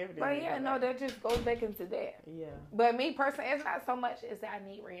damn. But yeah, no, that just goes back into that. Yeah. But me personally, it's not so much as that I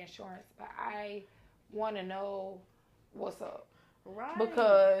need reinsurance, but I want to know what's up. Right.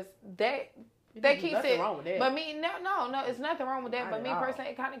 Because that keeps it. Wrong with that. But me, no, it's nothing wrong with that. But me personally,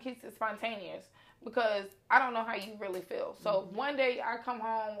 it kind of keeps it spontaneous because I don't know how you really feel. So one day I come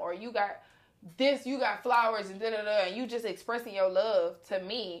home or you got flowers and and you just expressing your love to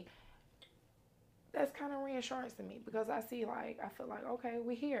me. That's kind of reassurance to me because I feel like, okay,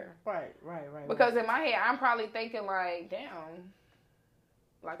 we here. Right. Because in my head, I'm probably thinking like, damn,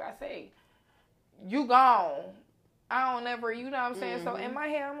 like I say, you gone. I don't ever, you know what I'm saying? So in my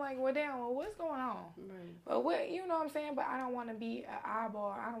head, I'm like, well, damn, what's going on? Right. But what, you know what I'm saying? But I don't want to be an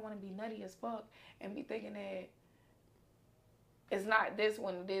eyeball. I don't want to be nutty as fuck and be thinking that it's not this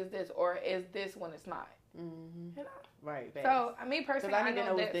when it is this, or is this when it's not. You know? Right. So, me personally, I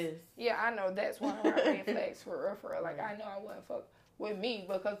know that's this. Yeah, I know that's one of my red flags for real. Like, I know I wouldn't fuck with me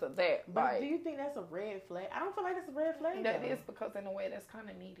because of that. But like, do you think that's a red flag? I don't feel like that's a red flag. That is because in a way that's kind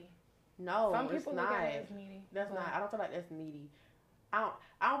of needy. No, some people look at it as needy. That's not. I don't feel like that's needy. I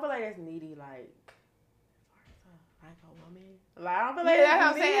don't feel like that's needy. Like, Like a woman. Like, I don't feel like that's what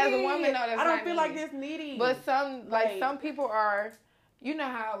I'm saying. As a woman, no, that's I don't not feel needy. like this needy. But some people are, you know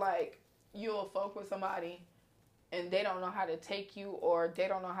how, like, you'll fuck with somebody and they don't know how to take you, or they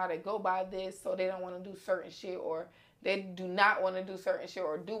don't know how to go by this, so they don't want to do certain shit, or they do not want to do certain shit,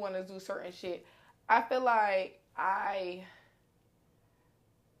 or do want to do certain shit. I feel like how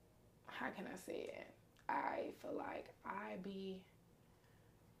can I say it? I feel like I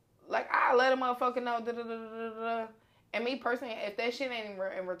let a motherfucker know, and me personally, if that shit ain't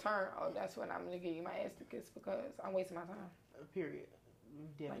in return, that's when I'm gonna give you my ass to kiss, because I'm wasting my time. Period.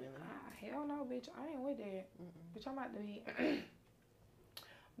 Definitely. Like, hell no, bitch. I ain't with that. Bitch, I'm about to be.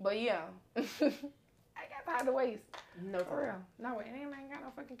 But yeah, I got time to waste. No, for real. No, and I ain't got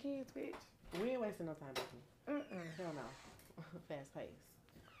no fucking kids, bitch. We ain't wasting no time, baby. Hell no. Fast pace.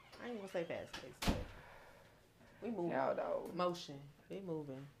 I ain't gonna say fast pace, but we moving. Hell no. Motion. We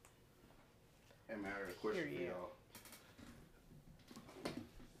moving. Hey man, I got a question for y'all.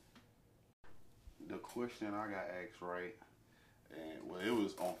 The question I got asked, right? And well, it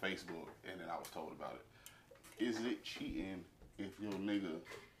was on Facebook, and then I was told about it. Is it cheating if your nigga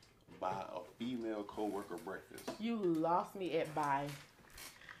buy a female coworker breakfast? You lost me at bye.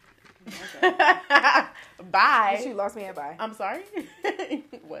 Okay. Bye. You lost me at bye. I'm sorry.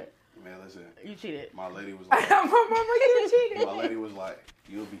 What? Man, listen. You cheated. My lady was like, you cheated. My lady was like,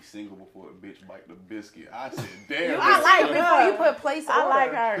 you'll be single before a bitch bite the biscuit. I said, damn. I like before you put place order. I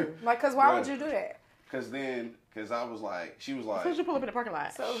like her. Like, cause why would you do that? Cause I was like, she was like, so you pull up in the parking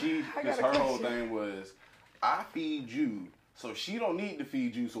lot. So cause her whole thing was, I feed you, so she don't need to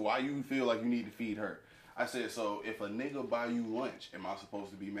feed you. So why you feel like you need to feed her? I said, so if a nigga buy you lunch, am I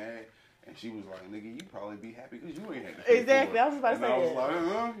supposed to be mad? And she was like, nigga, you probably be happy because you ain't had to feed Exactly. her. I was about to say I was that. like,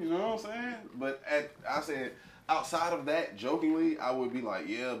 you know what I'm saying? But I said, outside of that, jokingly, I would be like,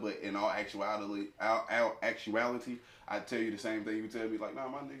 yeah, but in all actuality, I'd tell you the same thing you tell me, like, nah,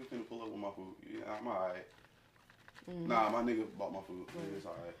 my nigga finna pull up with my food. Yeah, I'm all right. Nah, my nigga bought my food. Yeah, it's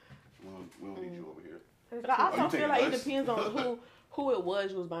all right. We don't need you over here. But I also feel like it depends on who it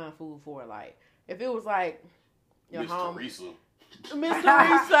was you was buying food for. Like, if it was like your home, Miss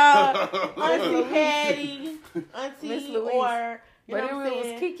Teresa, Auntie Patty, Auntie Miss Louise. Or you but know if it was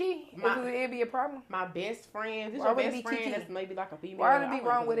Kiki, it'd be a problem. My best friend. If it's your best friend, that's maybe like a female. Why would it be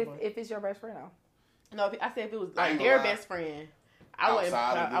wrong with if it's your best friend though? No, I said if it was like their best friend. I wouldn't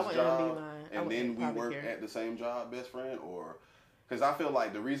be lying. And then we work at the same job, best friend, or because I feel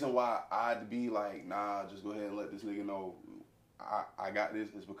like the reason why I'd be like, nah, just go ahead and let this nigga know I got this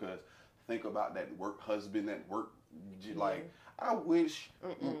is because think about that work husband, that work like. I wish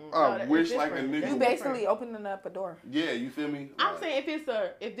like a nigga. You basically opening up a door. Yeah, you feel me? I'm saying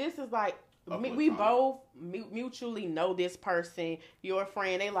if this is like we both mutually know this person, your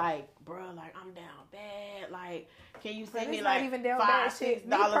friend. They like, bro, like I'm down bad. Like, can you send me like $5-6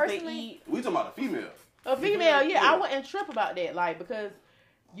 to eat? We talking about a female. A female, yeah. I wouldn't trip about that, like because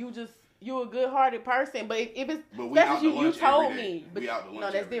you're a good-hearted person. But if it's that's what you told me. But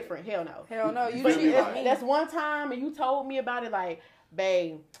no, that's different. Hell no. Hell no. You see, that's one time, and you told me about it. Like,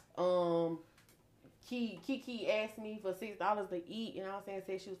 babe, Kiki asked me for $6 to eat, and I was saying,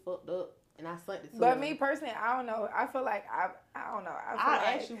 said she was fucked up, and I sent it to her. But me personally, I don't know. I feel like I don't know.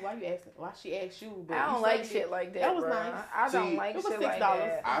 I asked you why you asking. Why she asked you? But I don't like shit like that. That was nice. I don't like shit like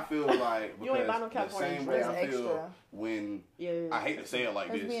that. I feel like you ain't buy no the same way I feel when I hate to say it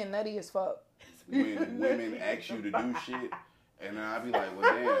like this. Being nutty as fuck. When women ask you to do shit, and then I be like,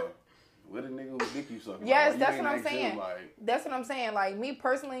 well, damn. What a nigga with dick you sucking? Yes, that's what I'm saying. That's what I'm saying. Like me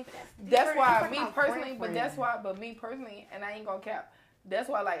personally, that's why me personally, but me personally, and I ain't gonna cap. That's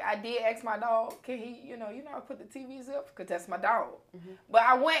why, like, I did ask my dog, can he, I put the TVs up because that's my dog. Mm-hmm. But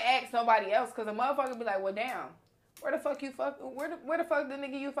I wouldn't ask nobody else because the motherfucker be like, well, damn, where the fuck you fuck? Where the fuck the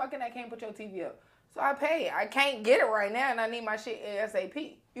nigga you fucking that can't put your TV up? So I pay. I can't get it right now, and I need my shit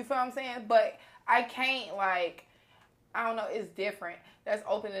ASAP. You feel what I'm saying? But I can't, like, I don't know. It's different. That's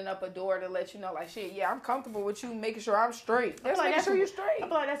opening up a door to let you know, like, shit, yeah, I'm comfortable with you making sure I'm straight. That's making sure you're straight. I feel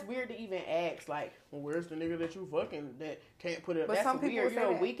like that's weird to even ask, like, well, where's the nigga that you fucking that can't put it up? But that's some people weird. You're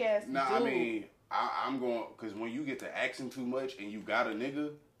a weak ass dude. I mean, I'm going, because when you get to asking too much and you got a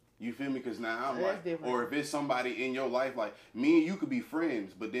nigga, you feel me? Because now I'm like, different. Or if it's somebody in your life, like, me and you could be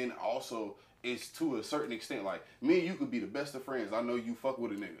friends, but then also it's to a certain extent, like, me and you could be the best of friends. I know you fuck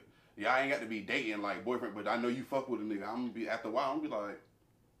with a nigga. Yeah, I ain't got to be dating like boyfriend, but I know you fuck with a nigga. I'm gonna be after a while. I'm gonna be like,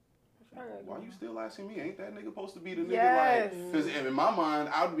 why you still asking me? Ain't that nigga supposed to be the nigga? Yes. Because in my mind,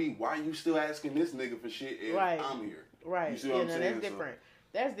 I'd be, why you still asking this nigga for shit if I'm here? Right. You see what I'm saying? That's different.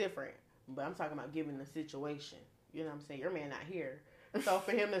 That's different. But I'm talking about giving the situation. You know what I'm saying? Your man not here. So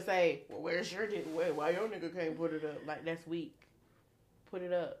for him to say, well, where's your dick? Why your nigga can't put it up? Like, that's weak. Put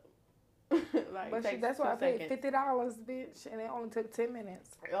it up. Like, but that's why I paid $50, bitch, and it only took 10 minutes.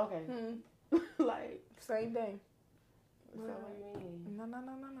 Okay. Like, same thing. So what do you mean? No.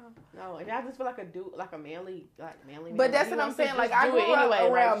 No, and I just feel like a manly. But that's what I'm saying. Like, I grew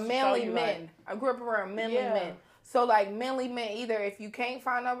up around manly men. I grew up around manly men. So, like, manly men, either if you can't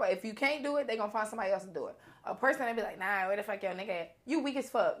do it, they gonna find somebody else to do it. A person that be like, nah, where the fuck your nigga at? You weak as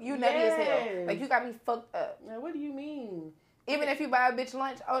fuck. You nutty as hell. Like, you got me fucked up. Now, what do you mean? Even if you buy a bitch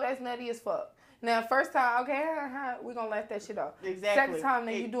lunch, oh, that's nutty as fuck. Now, first time, okay, we gonna laugh that shit off. Exactly. Second time,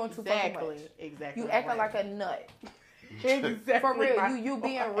 then you doing too fucking much. Exactly. You acting like a nut. Exactly. For real, you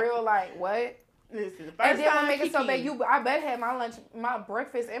being real like what? Listen, the first and then time make it so bad. I better have my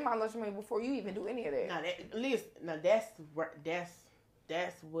breakfast and my lunch money before you even do any of that. Now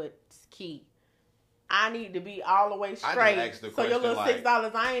that's what's key. I need to be all the way straight. So your little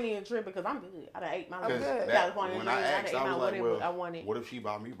 $6, I ain't even tripping because I'm good. I done ate my lunch. When I asked, I was like, well, I wanted. What if she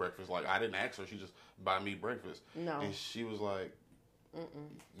buy me breakfast? Like, I didn't ask her. She just buy me breakfast. No. And she was like,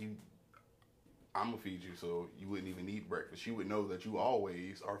 I'm going to feed you, so you wouldn't even eat breakfast. She would know that you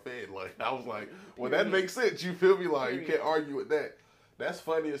always are fed. Like, I was like, well, that makes sense. You feel me? Like, you can't argue with that. That's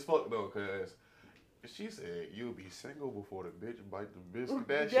funny as fuck, though, because she said, you'll be single before the bitch bite the biscuit.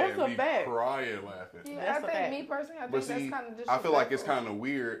 That shit had me crying laughing. Yeah, I think me personally, I think that's kind of disrespectful. I feel like it's kind of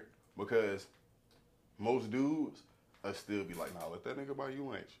weird because most dudes will still be like, nah, let that nigga buy you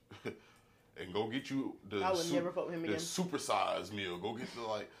lunch. And go get you the supersized meal. Go get the,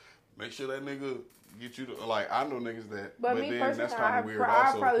 like, make sure that nigga get you the, like, I know niggas that, but me personally, that's kind of weird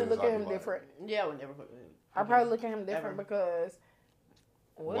also. I probably look at him different. Yeah, I would never fuck with him. I probably look at him different because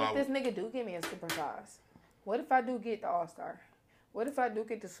what if this nigga do give me a supersize? What if I do get the All-Star? What if I do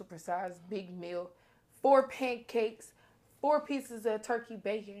get the supersized big meal? 4 pancakes, 4 pieces of turkey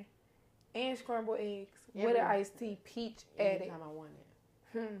bacon, and scrambled eggs with an iced tea, peach added. Anytime I want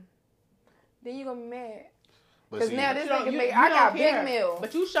it. Then you gonna be mad. Because now this nigga make, I got big meals.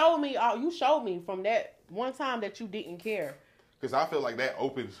 But you showed me from that one time that you didn't care. Because I feel like that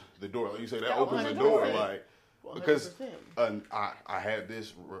opens the door. Like you say, that opens the door. Like, because I had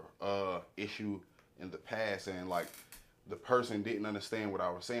this issue in the past, and like the person didn't understand what I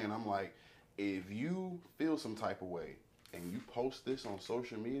was saying. I'm like, if you feel some type of way and you post this on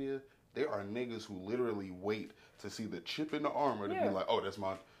social media, there are niggas who literally wait to see the chip in the armor to be like, oh, that's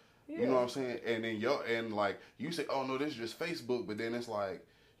my, you know what I'm saying? And then like you say, oh no, this is just Facebook, but then it's like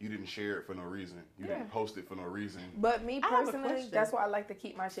you didn't share it for no reason. You didn't post it for no reason. But me personally, that's why I like to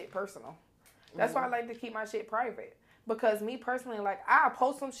keep my shit personal. That's why I like to keep my shit private. Because me personally, like, I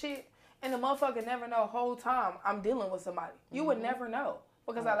post some shit and the motherfucker never know the whole time I'm dealing with somebody. You would never know.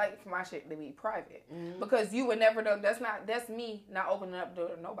 Because I like for my shit to be private. Because you would never know. That's me not opening up the door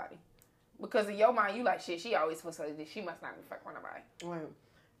to nobody. Because in your mind, you like, shit, she always feels like this. She must not be fucking with nobody. Right.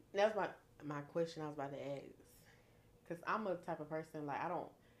 That's my question I was about to ask. Because I'm a type of person, like, I don't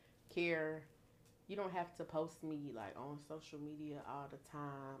care. You don't have to post me like on social media all the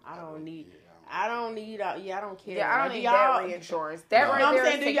time. I don't care. Yeah, I don't need that reinsurance. That right there. I'm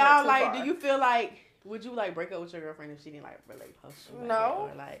saying, do y'all like? Do you feel like? Would you like break up with your girlfriend if she didn't like really post you? No.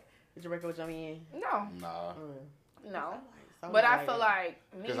 Or like, would you break up with your man? No. Nah. No. But I feel like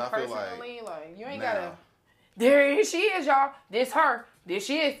me personally, like you ain't gotta. There she is, y'all. This her. This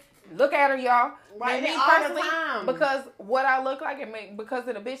she is. Look at her, y'all. Right. Me personally, because what I look like and because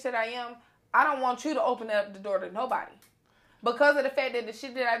of the bitch that I am. I don't want you to open up the door to nobody. Because of the fact that the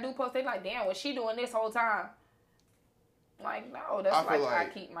shit that I do post, they like, damn, was she doing this whole time? Like, no, that's like I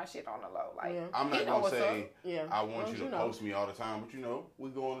keep my shit on the low. Like, I'm not going to say I want you to post me all the time, but, you know, we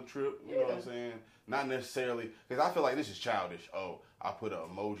go on a trip, you know what I'm saying? Not necessarily, because I feel like this is childish. Oh, I put an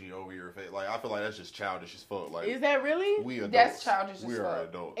emoji over your face. Like, I feel like that's just childish as fuck. Like, is that really? We adults. That's childish as fuck. We are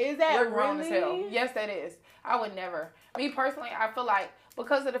adults. Is that We're grown really? as hell. Yes, that is. I would never. Me personally, I feel like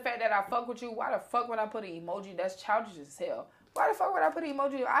because of the fact that I fuck with you, why the fuck would I put an emoji? That's childish as hell. Why the fuck would I put an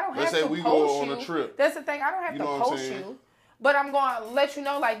emoji? I don't have to post you. Let's say we go on a trip. That's the thing. I don't have to post you. But I'm going to let you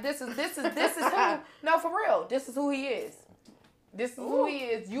know, like, this is who. No, for real. This is who he is. This is who he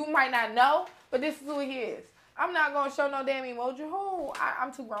is. You might not know, but this is who he is. I'm not going to show no damn emoji. Who?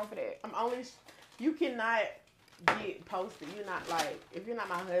 I'm too grown for that. You cannot get posted. You're not like, if you're not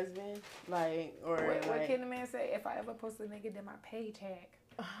my husband, like, or what can the man say? If I ever post a nigga, then my page tag.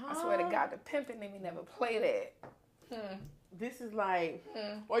 I swear to God, the pimping nigga never play that. This is like,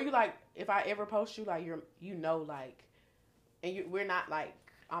 or you like, if I ever post you, like, you know, like, and we're not like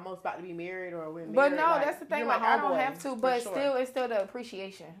almost about to be married or we're married. But no, like, that's the thing. Like, I don't have to, but still, it's still the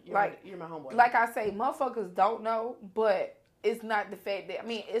appreciation. You're my homeboy. Like I say, motherfuckers don't know, but it's not the fact that,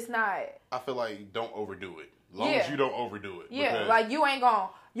 it's not. I feel like don't overdo it. As long as you don't overdo it. Yeah, like you ain't gonna,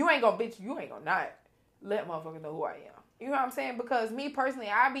 bitch, you ain't gonna not let motherfuckers know who I am. You know what I'm saying? Because me personally,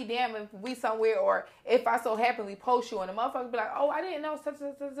 I'd be damned if we somewhere or if I so happily post you and the motherfucker be like, oh, I didn't know such.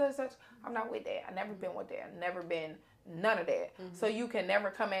 I'm not with that. I never been with that. I never been none of that. Mm-hmm. So you can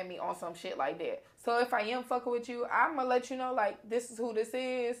never come at me on some shit like that. So if I am fucking with you, I'm gonna let you know, like, this is who this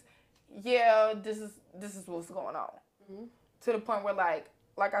is. Yeah, this is what's going on. Mm-hmm. To the point where,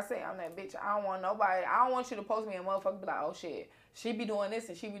 like I said, I'm that bitch. I don't want nobody. I don't want you to post me and motherfucker be like, oh shit, she be doing this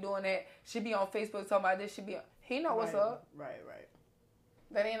and she be doing that. She be on Facebook talking about this. He know what's up. Right.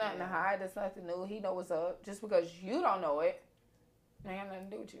 That ain't nothing to hide. That's nothing new. He know what's up. Just because you don't know it, ain't have nothing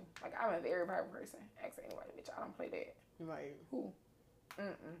to do with you. Like, I'm a very private person. Ask anybody, bitch. I don't play that. Right. Who? No.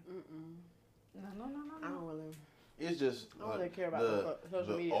 I don't really. It's just I don't really care about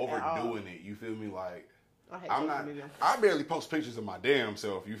social media overdoing it. You feel me? Like, I hate social media. I barely post pictures of my damn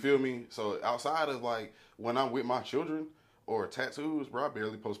self. You feel me? So outside of like when I'm with my children or tattoos, bro, I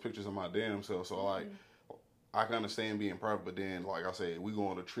barely post pictures of my damn self. So like, I can understand being private, but then like I said, we go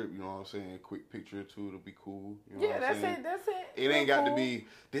on a trip. You know what I'm saying? Quick picture or two to be cool. You know what I'm saying? That's it. It ain't got to be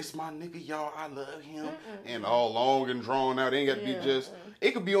this my nigga, y'all. I love him, and all long and drawn out. It ain't got to be just.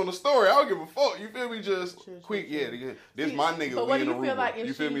 It could be on the story. I don't give a fuck. You feel me? Just quick, this my nigga. But what do you feel like?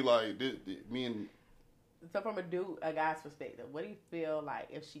 You feel me? Like this, me and. So from a guy's perspective, what do you feel like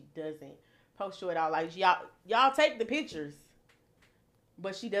if she doesn't post you at all? Like y'all take the pictures,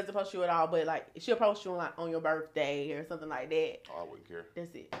 but she doesn't post you at all. But like she'll post you on your birthday or something like that. Oh, I wouldn't care.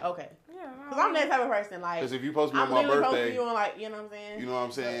 That's it. Okay. Yeah. Because I'm that type of person. Like, because if you post me on my birthday, posting you on like, you know what I'm saying? You know what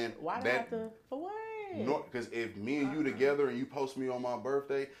I'm saying? Why do I have to? For what? Because if me and you together and you post me on my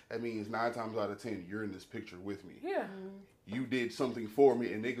birthday, that means 9 times out of 10 you're in this picture with me. Yeah. You did something for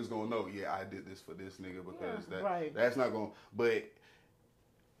me, and niggas gonna know. Yeah, I did this for this nigga because that's not gonna. But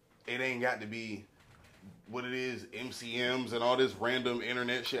it ain't got to be what it is. MCMs and all this random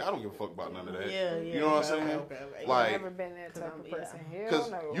internet shit. I don't give a fuck about none of that. Yeah. You know what I'm saying? Okay. Like, I've never been that type of person.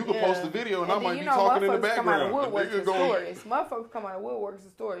 Because no. you can post the video and I might be talking in the background. Motherfuckers come out of woodworks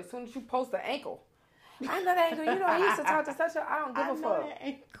and stories. As soon as you post the ankle. I know that ankle. You know, I used to talk to such a. I don't give a fuck.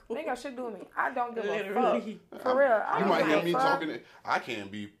 They got shit to do with me. I don't give a fuck. For real. You might hear me talking. I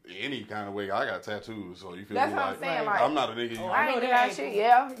can't be any kind of way. I got tattoos, so you feel That's me? what I'm saying. Like, I'm not a nigga. I ain't do that shit.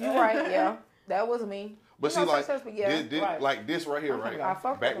 Yeah, you right. Yeah, that was me. But see, like, like this right here, right?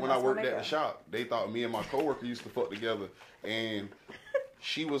 Back when I worked at the shop, they thought me and my coworker used to fuck together, and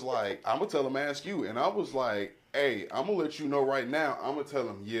she was like, "I'm gonna tell him ask you," and I was like, "Hey, I'm gonna let you know right now. I'm gonna tell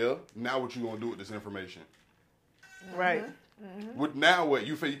him, yeah. Now what you gonna do with this information?" Right. With now what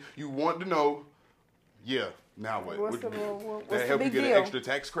you feel you want to know? Yeah. Now what? What's that the help you big get deal? an extra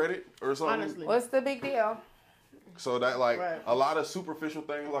tax credit or something? Honestly. What's the big deal? So that like a lot of superficial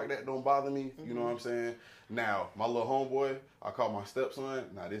things like that don't bother me. You know what I'm saying? Now my little homeboy, I call my stepson.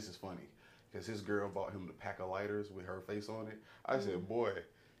 Now this is funny because his girl bought him the pack of lighters with her face on it. I said, boy,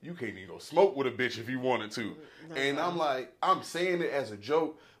 you can't even go smoke with a bitch if you wanted to. And I'm like, I'm saying it as a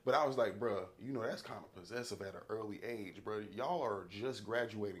joke, but I was like, bruh, you know, that's kind of possessive at an early age, bro. Y'all are just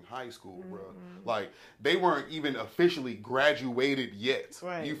graduating high school, bro. Like, they weren't even officially graduated yet.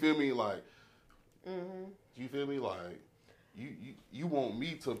 Right. You feel me? Like, you feel me? Like, you want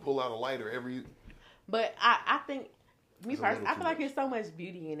me to pull out a lighter every... But I think, me personally, I feel like there's so much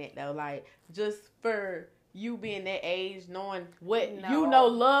beauty in it, though. Like, just for you being that age, knowing what you know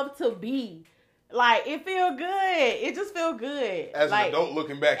love to be. Like, it feel good. It just feel good. As like, an adult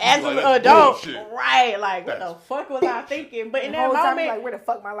looking back, as like, an adult, bullshit. Right? Like, what the fuck was I thinking? But in that whole time, moment, like, where the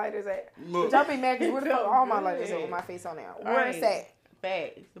fuck my lighters at? But y'all be mad because where the fuck all my lighters at with my face on there? Where it's at?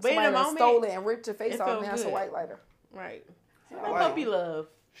 Facts. But Somebody in the moment, stole it and ripped your face off. Now good. it's a white lighter. Right. Like, puppy love.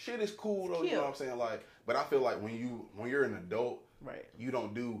 Shit is cool though. You know what I'm saying? Like, but I feel like when you're an adult, right, you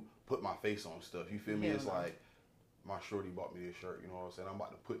don't do put my face on stuff. You feel me? Hell It's no. like my shorty bought me this shirt. You know what I'm saying? I'm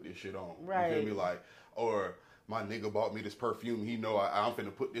about to put this shit on. Right. You feel me? Like, or my nigga bought me this perfume. He know I'm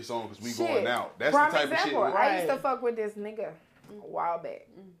finna put this on because we going out. That's Prime the type example, of shit. I used to fuck with this nigga a while back.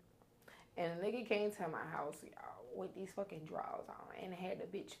 And the nigga came to my house, y'all, with these fucking drawers on and had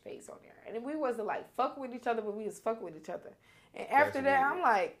the bitch face on there. And we wasn't like fuck with each other, but we was fucking with each other. And after that, I'm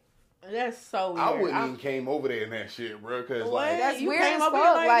like, that's so weird. I wouldn't even came over there in that shit, bro. Because like that's you weird came as over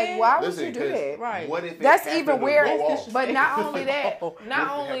fuck. here Like, why would listen, you do that? Right. What if That's it even happened to weird. go off? But not only that, What if it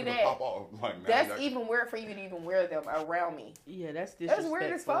happened to pop off? Like, that's even weird for you to even wear them around me. Yeah, that's disrespectful. That's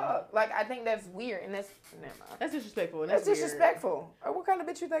weird as fuck. Like, I think that's weird, and that's never mind. That's disrespectful. That's disrespectful. What kind of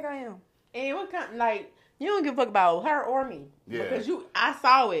bitch you think I am? And what kind, like, You don't give a fuck about her or me. Yeah. Because I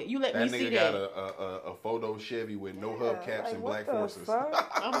saw it. You let me see that. That nigga got a photo Chevy with no hubcaps like, and black forces.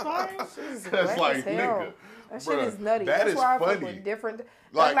 I'm sorry. That's like, nigga. That shit is nutty. That That's is why I fuck funny. with different.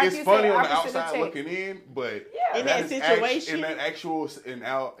 Like it's funny said, on the outside looking in, but in that situation, in that actual and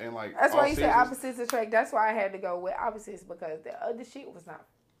out and like. That's why you said opposites attract. That's why I had to go with opposites because the other shit was not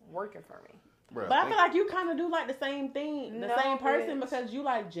working for me. Bruh, but I feel like you kind of do like the same thing, the same person, bitch. Because you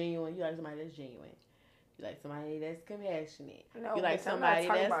like genuine. You like somebody that's genuine. You like somebody that's compassionate. No, you like bitch, somebody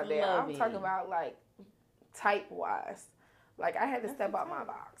that's about loving. I'm talking about like type wise. Like I had to step out my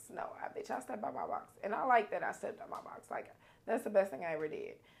box. No, I stepped out my box, and I like that I stepped out my box. Like that's the best thing I ever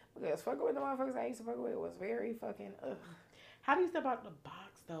did. Because fucking with the motherfuckers I used to fuck with was very fucking ugh. How do you step out the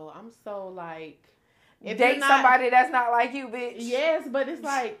box though? I'm so like date somebody that's not like you, bitch. Yes, but it's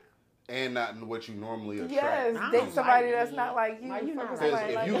like. And not what you normally attract. Yes, date somebody that's not like you. Because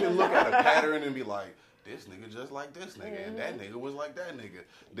if you can look at a pattern and be like, this nigga just like this nigga, and that nigga was like that nigga,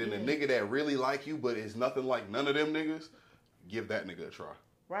 then the nigga that really like you but is nothing like none of them niggas, give that nigga a try.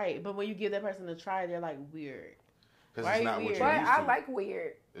 Right, but when you give that person a try, they're like weird. Because it's not what you're used to. I like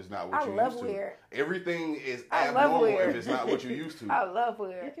weird. It's not what you're used to. I love weird. Everything is abnormal if it's not what you're used to. I love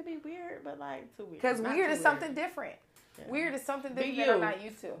weird. It could be weird, but like too weird. Because weird is something different. Yeah. Weird is something that I'm not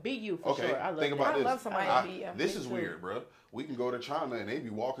used to. Be you for sure. I love think about this. I love somebody to be you. This is weird, bro. We can go to China and they be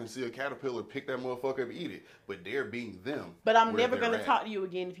walking, see a caterpillar, pick that motherfucker up and eat it. But they're being them. But I'm never going to talk to you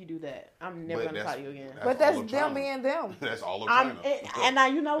again if you do that. I'm never going to talk to you again. But that's them being them. That's all of China. And now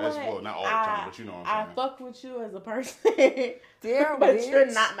you know what? Well, not all of China, but you know what I'm saying. I fuck with you as a person. Damn, but bitch.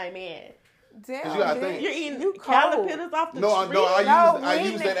 you're not my man. Damn, you gotta think. You're eating caterpillars off the tree. I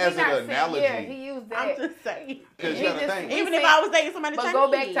use that as an analogy. Yeah, he used that. I'm just saying. Because you gotta think. Even if I was dating somebody, but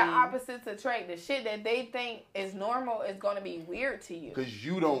go back to opposites attract. The shit that they think is normal is going to be weird to you. Because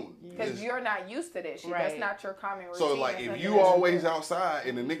you don't. Because you're not used to that shit. Right. That's not your common routine. So like, if you always outside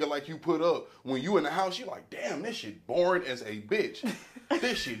and the nigga like you put up, when you in the house, you like, damn, this shit boring as a bitch.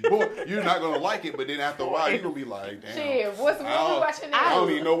 This shit boring. You're not gonna like it, but then after a while, you're gonna be like, damn. Shit, what we watching now? I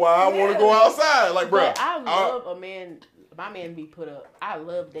don't even know why I want to go outside. Like, bro. I love a man. My man be put up. I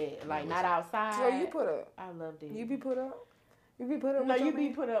love that. Like, not outside. So you put up. I love that. You be put up. You be put up. No, you be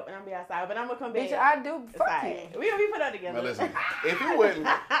put up, and I'm be outside. But I'm gonna come back. Bitch, I do. Fuck you. We gonna be put up together. Now listen, if it wasn't,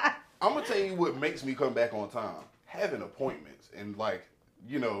 I'm gonna tell you what makes me come back on time. Having appointments and like,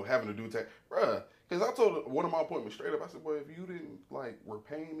 you know, having to do bruh. Because I told one of my appointments straight up, I said, well, if you didn't, like, were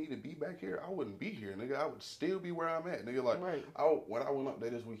paying me to be back here, I wouldn't be here, nigga. I would still be where I'm at. Nigga, like, right. When I went up there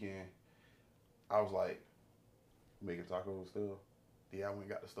this weekend, I was like, making tacos still. Yeah, I went and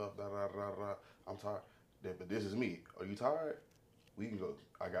got the stuff, I'm tired. But this is me. Are you tired? We can go.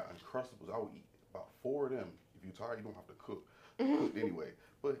 I got Uncrustables. I would eat about 4 of them. If you're tired, you don't have to cook. Cook anyway.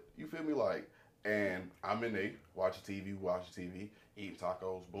 But you feel me? Like, and I'm in there, watching TV, eating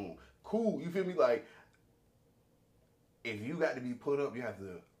tacos, boom. Cool, you feel me? Like, if you got to be put up, you have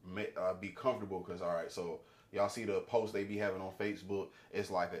to be comfortable. Because, all right, so y'all see the post they be having on Facebook. It's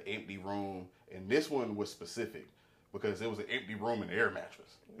like an empty room. And this one was specific because it was an empty room and an air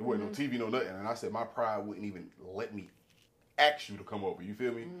mattress. There wasn't no TV, no nothing. And I said my pride wouldn't even let me ask you to come over. You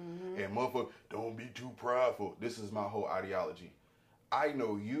feel me? Mm-hmm. And motherfucker, don't be too prideful. This is my whole ideology. I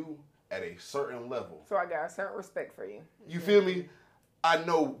know you at a certain level. So I got a certain respect for you. You feel me? I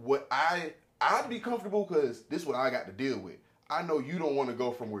know what I'd be comfortable because this is what I got to deal with. I know you don't want to go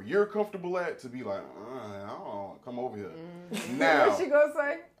from where you're comfortable at to be like, I don't want to come over here. Mm-hmm. Now, what she gonna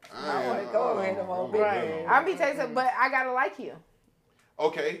say? I want to go over here no more. Right. I be texting, but I gotta like you.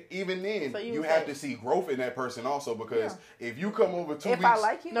 Okay, even then, so you have to see growth in that person also because if you come over 2 weeks, if I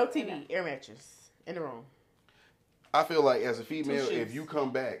like you, no TV, air mattress in the room. I feel like as a female, if you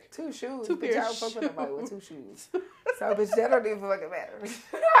come back, 2 shoes, 2 pairs of shoes. Nobody with 2 shoes. So bitch, that don't even fucking matter.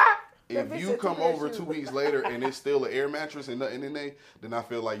 If you come over 2 weeks later and it's still an air mattress and nothing in there, then I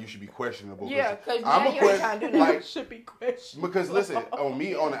feel like you should be questionable. Yeah, because you ain't trying to do that. Like, should be questionable. Because listen, on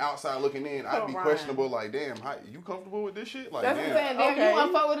me on the outside looking in, I'd be questionable. Like, damn, you comfortable with this shit? Like, that's what I'm saying. Damn, you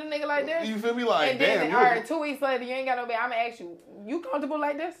want to fuck with a nigga like this? You feel me? Like, and damn. Then, all right, 2 weeks later, you ain't got no bed. I'm gonna ask you comfortable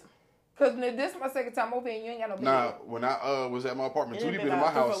like this? Because this is my second time over here and you ain't got no bed. Nah, when I was at my apartment, Tootie been in my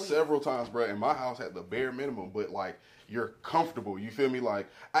house several times, bro, and my house had the bare minimum, but like, you're comfortable. You feel me? Like,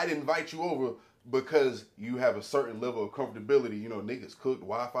 I'd invite you over because you have a certain level of comfortability. You know, niggas cooked,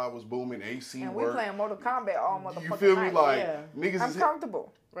 Wi-Fi was booming, AC and worked. we playing Mortal Kombat all motherfucking night. You feel me? Like, niggas I'm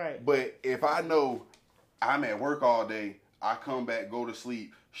comfortable. Right. But if I know I'm at work all day, I come back, go to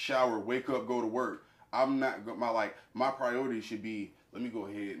sleep, shower, wake up, go to work, I'm not, my priority should be, let me go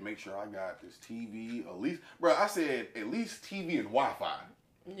ahead and make sure I got this TV, at least, bro, I said at least TV and Wi-Fi.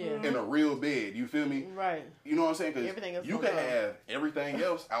 in a real bed. You feel me? Right. You know what I'm saying? Because you can have everything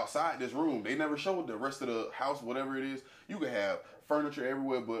else outside this room. They never showed the rest of the house, whatever it is. You can have furniture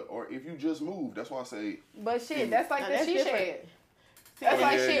everywhere, or if you just move, that's why I say. But shit, that's like the she shed. That's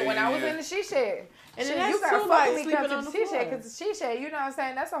like shit. When I was in the she shed. And then you gotta fuck me come to the she shed, because the she shed, you know what I'm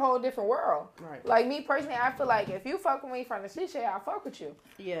saying? That's a whole different world. Right. Like me personally, I feel like if you fuck with me from the she shed, I'll fuck with you.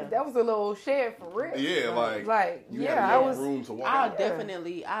 Yeah. That was a little shed for real. Yeah, like you I was room to walk. I'll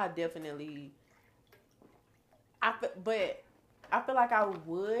definitely. But I feel like I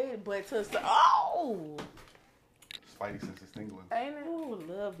would, but to Spidey sense is tingling. Ain't it? Ooh,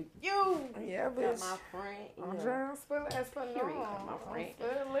 love you. Yeah, bitch. My friend. I'm trying to spill it. That's for my friend.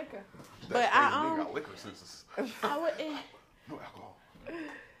 Spill liquor. But I got liquor senses. I would. No alcohol.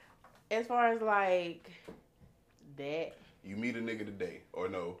 As far as like that. You meet a nigga today, or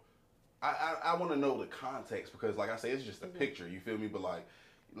no? I want to know the context, because like I say, it's just a picture. You feel me? But like,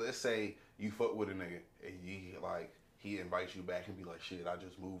 let's say you fuck with a nigga and he invites you back and be like, shit, I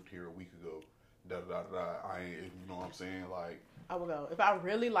just moved here a week ago. Da da da. I ain't, you know what I'm saying? Like, I would go if I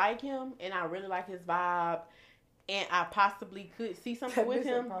really like him and I really like his vibe, and I possibly could see something with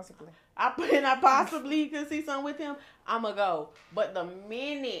him. Possibly. I possibly could see something with him. I'ma go. But the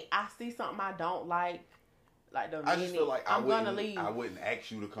minute I see something I don't like the minute, I just feel like I'm gonna leave. I wouldn't ask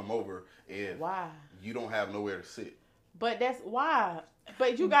you to come over if you don't have nowhere to sit. But that's why.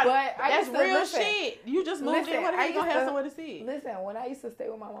 But you got that's real shit. You just moved in. What you gonna have somewhere to sit? Listen, when I used to stay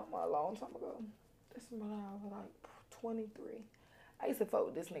with my mama a long time ago, this is when I was like 23. I used to fuck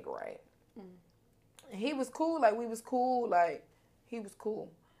with this nigga, right? And he was cool. Like, we was cool. Like, he was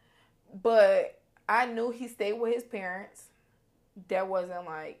cool. But I knew he stayed with his parents. That wasn't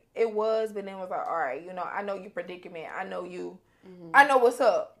like, it was, but then it was like, all right, you know, I know your predicament. I know you. I know what's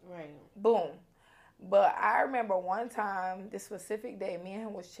up. Right. Boom. But I remember one time, this specific day, me and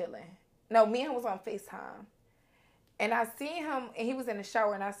him was chilling. No, me and him was on FaceTime. And I seen him, and he was in the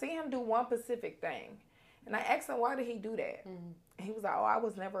shower, and I seen him do one specific thing. And I asked him, why did he do that? And he was like, I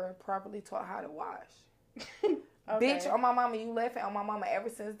was never properly taught how to wash. Bitch, on my mama, you left it on my mama. Ever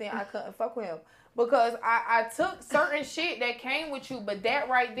since then, I couldn't fuck with him. Because I took certain shit that came with you, but that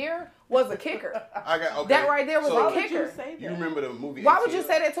right there was a kicker. That right there was a kicker. You remember the movie? Why would you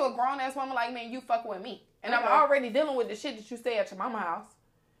say that to a grown ass woman like, man, you fuck with me? And I'm already dealing with the shit that you stay at your mama house.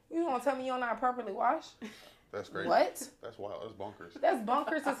 You gonna tell me you don't know how to properly wash? That's crazy. What? That's wild. That's bonkers. That's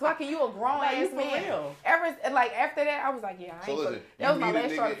bonkers as fucking. You a grown ass man. Real. After that, I was like, yeah, I ain't. So listen, that was my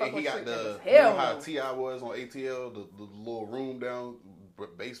last shot. And he got the, you know how T.I. was on ATL, the little room down,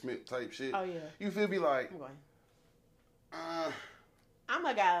 basement type shit. Oh yeah. You feel me like? I'm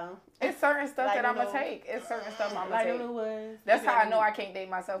a go. It's certain stuff that I'm gonna take. It's certain stuff I'm gonna take. That's how I know I can't date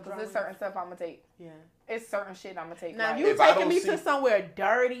myself, because there's certain stuff I'm gonna take. Yeah. It's certain shit I'm gonna take. Now you taking me to somewhere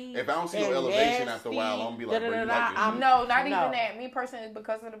dirty. If I don't see no elevation after a while, I'm gonna be like, bro, you like this shit. No, not even that. Me personally,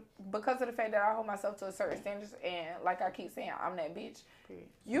 because of the fact that I hold myself to a certain standards, and like I keep saying, I'm that bitch.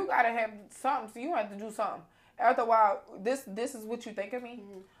 You gotta have something, so you have to do something. After a while, this is what you think of me.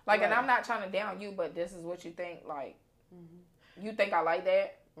 Like, and I'm not trying to down you, but this is what you think. Like, you think I like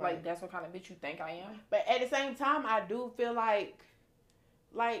that? Like, that's what kind of bitch you think I am? But at the same time, I do feel like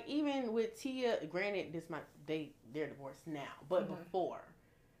even with Tia, granted, they're divorced now, but before,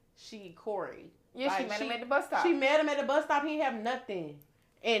 Corey. Yeah, like, she met him at the bus stop. She met him at the bus stop. He didn't have nothing.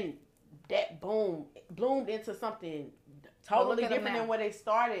 And that bloomed into something totally different than where they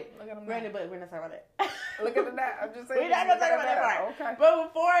started. Look at him. Granted, but we're not talking about that. Look at that. I'm just saying. We're not talking about that part. Okay. But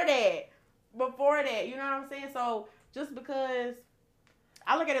before that, you know what I'm saying? So just because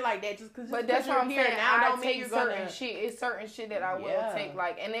I look at it like that, just because. But that's what I'm saying. Now don't mean you're certain shit. It's certain shit that I will take.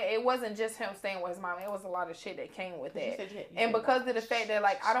 Like, and it wasn't just him staying with his mom. It was a lot of shit that came with that. And because of the fact that,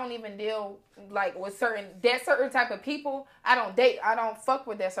 like, I don't even deal like with certain type of people. I don't date. I don't fuck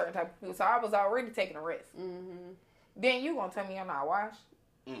with that certain type of people. So I was already taking a risk. Then you gonna tell me I'm not washed?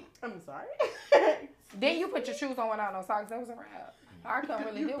 I'm sorry. Then you put your shoes on without no socks. That was a wrap. I couldn't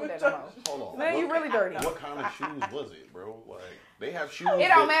really deal with that no more. Hold on. Man, you really dirty. What kind of shoes was it, bro? Like, they have shoes. It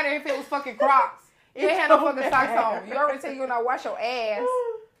don't matter if it was fucking Crocs. It had no fucking socks on. You already said you not wash your ass.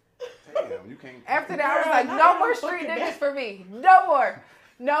 Damn, you can't. After that, I was like, no more street niggas for me. No more.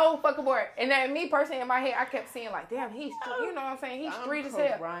 No fucking more. And then me personally in my head, I kept seeing like, damn, he's, you know what I'm saying? He's street as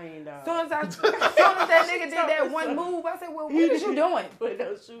hell. Soon as that nigga did that one move, I said, well, what is you doing?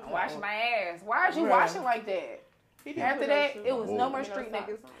 I'm washing my ass. Why is you washing like that? After that, it was no more street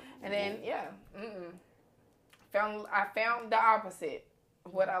niggas. And then, I found the opposite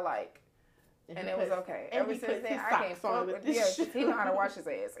of what I like. And it was okay. Ever since then, I can't fuck with. Yeah, he know how to wash his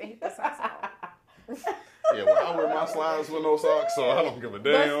ass. And he put socks on. Yeah, well, I wear my slides with no socks, so I don't give a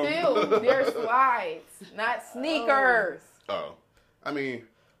damn. But still, they're slides, not sneakers. Oh. I mean,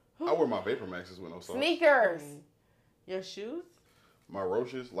 I wear my Vapor Maxes with no socks. Sneakers. Your shoes? My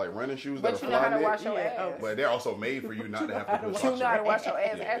Roaches, like running shoes But that you are know how fly to neck. wash your ass. But they're also made for you not to have to put You socks know how to on. wash your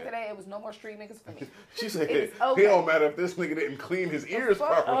ass. Yeah. After that, it was no more street niggas for me. She said, It's it okay. don't matter if this nigga didn't clean his ears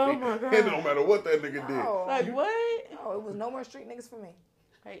fuck? properly. Oh my God. It don't matter what that nigga did. No. Like, what? No, it was no more street niggas for me.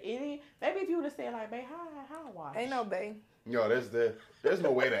 Like, maybe if you would have said, like, babe, how I wash? Ain't no bae. Yo, there's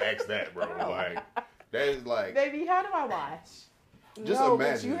no way to ask that, bro. No. Like, that is like, Baby, how do I wash? just No,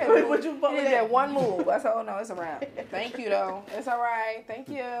 imagine. But you had Would you fuck you with did that? that one move. I said, oh no, it's a wrap. Thank you though. It's all right. Thank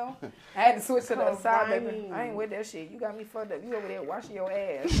you. I had to switch to the side, baby. I ain't with that shit. You got me fucked up. You over there washing your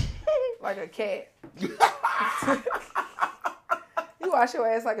ass like a cat. You wash your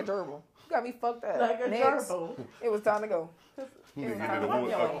ass like a gerbil. You got me fucked up. Like a Next. gerbil. It was time to go. You was did time to a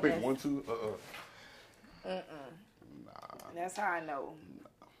go. quick 1, 2. That's how I know.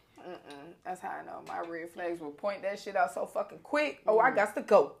 That's how I know. My red flags will point that shit out so fucking quick. Oh, I got to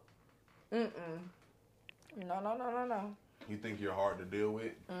go. No. You think you're hard to deal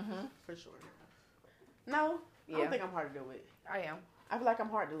with? For sure. No, I Yeah. don't think I'm hard to deal with. I am. I feel like I'm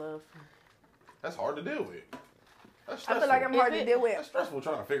hard to love. That's hard to deal with. That's I stressful. feel like I'm hard to deal That's with. stressful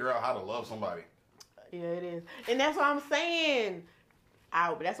trying to figure out how to love somebody. Yeah, it is. And that's what I'm saying.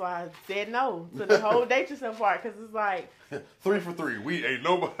 That's why I said no to the whole date yourself part. Because it's like, 3 for 3. We ain't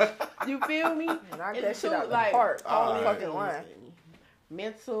nobody. you feel me? Knock And that shit two, out the like, park. all All the right. fucking line.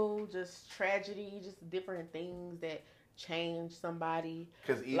 Mental, just tragedy, just different things that change somebody.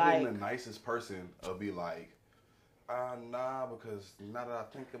 Because even Like- the nicest person will be like, nah, because now that I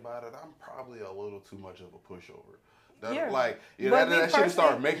think about it, I'm probably a little too much of a pushover. That, Yeah. Like, But me that shit personally-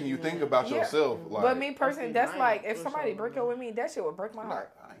 start making you think about Yeah. yourself. Like, But me personally, Okay, that's mine like, if push somebody over. break up with me, that shit would break my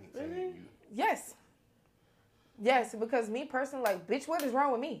heart. I ain't saying Really? you. Yes. Yes, because me personally, like, bitch, what is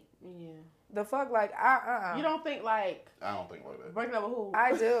wrong with me? Yeah. The fuck, like, You don't think like I don't think like that. breaking up with who?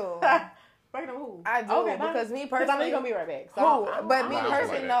 I do. Breaking up with who? I do, Okay, because me Because I know personally, you're gonna be right back. who? So But me I don't feel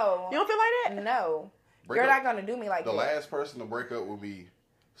personally, like no. you don't feel like that? No. Break You're up- not gonna do me like The that. last person to break up with me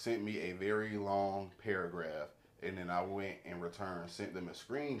sent me a very long paragraph, and then I went and returned, sent them a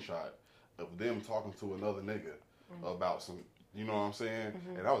screenshot of them talking to another nigga about some, you know what I'm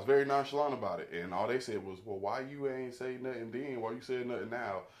saying? And I was very nonchalant about it, and all they said was, "Well, why you ain't say nothing then? Why you said nothing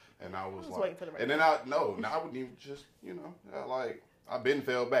now?" And I was waiting for the like, right and then I wouldn't even just, I've been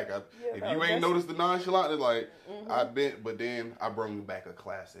fell back. If no, you ain't that's- noticed the nonchalant, it's like but then I brought back a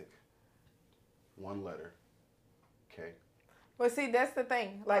classic. One letter. Okay. But see, that's the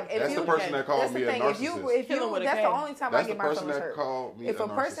thing. Like, if That's you, the person that called that's me the a thing. narcissist. If Killing you, with a that's K. the only time That's I the get my person feelings that hurt. called me If a a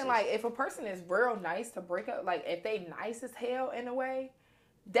person narcissist. if a person is real nice to break up, like if they nice as hell in a way,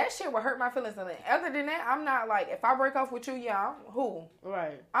 that shit would hurt my feelings. And other than that, I'm not like, if I break off with you, yeah, I'm who?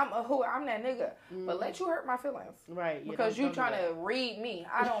 Right. I'm a who? I'm that nigga. But let you hurt my feelings. Right. Yeah, Because don't you do trying that. to read me.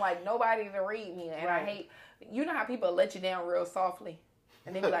 I don't like nobody to read me. And Right. I hate, you know how people let you down real softly.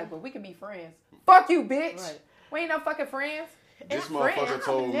 And they be like, but we can be friends. Fuck you, bitch. Right. We ain't no fucking friends. This And motherfucker I've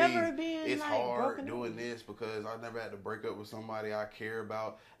told me never been, it's like, hard broken doing up. this because I never had to break up with somebody I care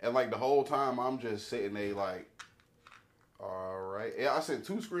about. And like the whole time I'm just sitting there like, all right. Yeah, I sent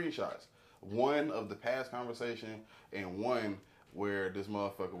 2 screenshots. One of the past conversation and one where this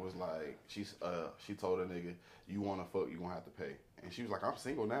motherfucker was like, she told a nigga, you want to fuck, you gonna have to pay. And she was like, I'm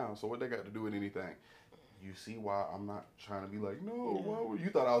single now, so what they got to do with anything? You see why I'm not trying to be like, no, why would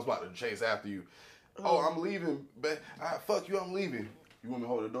you thought I was about to chase after you. Oh, I'm leaving. Fuck you, I'm leaving. You want me to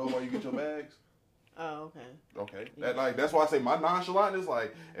hold the door while you get your bags? Oh, okay. Okay. That's why I say my nonchalant is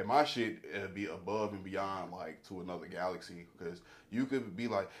like, and my shit be above and beyond, like, to another galaxy. Because you could be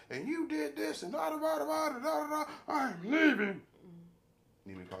like, and you did this, and I'm leaving.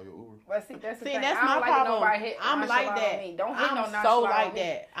 Need me to call your Uber? But see, that's the See, thing. that's I don't my like problem. nobody hit I'm nonchalant like that. on me. Don't hit no I'm nonchalant so on like me.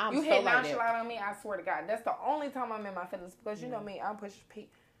 that. I'm You so hit like nonchalant that. on me, I swear to God. That's the only time I'm in my feelings because you know me, I'm push P.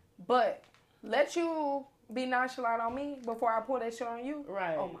 But let you be nonchalant on me before I pull that shit on you.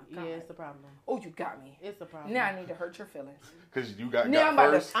 Right. Oh my God. Yeah, it's a problem. Oh, you got me. It's a problem. Now I need to hurt your feelings. Because you got Now I'm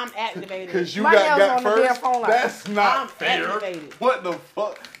about to- first. I'm activated. Because you My got nails on the damn first. phone line. That's not I'm fair. activated. What the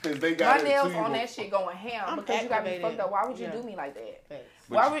fuck? Because they got My it nails to you on before. that shit going ham I'm because you got me activated. fucked up. Why would you Yeah. do me like that? Facts.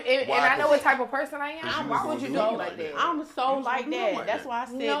 But Why you- would, and why? I know 'Cause- what type of person I am. Because you Why was would you do gonna me do like like that? that. I'm so was like gonna do that. like That's that. why I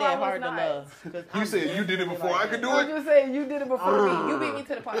said No, I that was hard to not. love. 'Cause You I'm said you did it definitely before like I could that. do I'm it? just saying, you did it before me. You beat me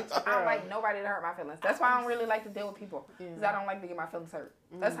to the punch. I don't like nobody to hurt my feelings. That's why I don't really like to deal with people. Because I don't like to get my feelings hurt.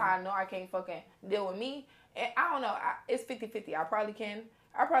 That's how I know I can't fucking deal with me. And I don't know. It's 50-50. I probably can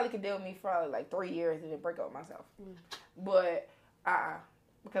deal with me for like 3 years and then break up with myself. But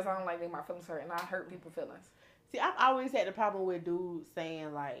because I don't like getting my feelings hurt, and I hurt people's feelings. See, I've always had the problem with dudes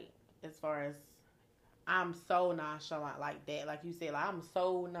saying, like, as far as I'm so nonchalant like that. Like you said, like, I'm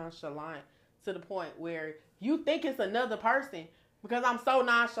so nonchalant to the point where you think it's another person because I'm so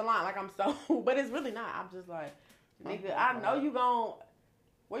nonchalant. Like, I'm so, but it's really not. I'm just like, nigga, I know you gon',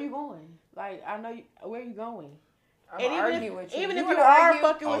 where you going? Like, I know you, where you going? I'm arguing with you. Even if you are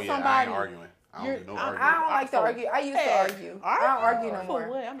fucking with somebody. I ain't arguing. I don't do no arguing. I don't like to argue. I used to argue. I don't argue no more.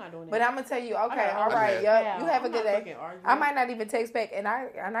 What? I'm not doing that. But I'm gonna tell you, okay, all right, yeah, you have a good day. I might not even text back, and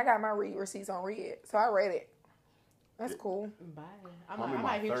I got my receipts on read, so I read it. That's cool. Bye. I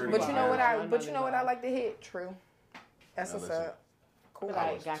might hit you. But you know what I like to hit? True. That's what's up. Cool.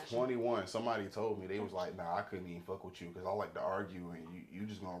 I was 21. Somebody told me, they was like, nah, I couldn't even fuck with you because I like to argue, and you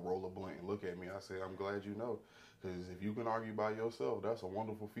just gonna roll a blunt and look at me. I said, I'm glad you know, because if you can argue by yourself, that's a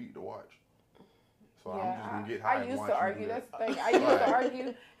wonderful feat to watch. So I'm just gonna get high. I used to argue. That's the thing. I used to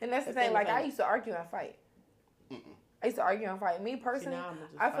argue, and that's the thing. Like, I used to argue and fight. I used to argue and fight. Me personally,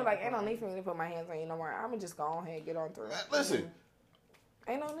 I feel like ain't no need for me to put my hands on you no more. I'm gonna just go on ahead and get on through. Listen.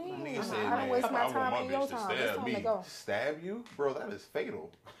 Ain't no need. I don't waste my time and your time. It's time to go. Stab you? Bro, that is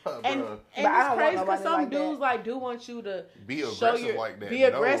fatal. And it's crazy because some dudes like do want you to be aggressive like that. Be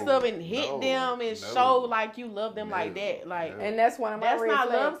aggressive and hit them and show like you love them like that. Like, and that's one of my red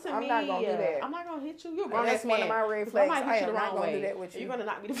flags. That's not love to me. I'm not gonna do that. I'm not gonna hit you. You're grown. That's one of my red flags. I am not gonna do that with you. You're gonna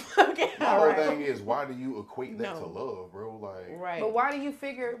knock me the fuck out. The whole thing is, why do you equate that to love, bro? Like, right. But why do you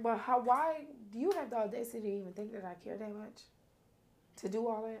figure? But why do you have the audacity to even think that I care that much? To do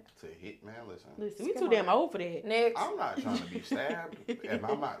all that? To hit, man, listen, we too damn old for that. Next. I'm not trying to be stabbed, and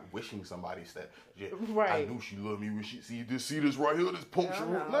I'm not wishing somebody stabbed. Yeah, right. I knew she loved me when she see this right here, this puncture.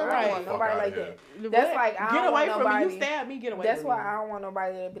 No, I don't want nobody like that. That's like, I don't want nobody. Get away from me. You stab me, get away from me. That's why I don't want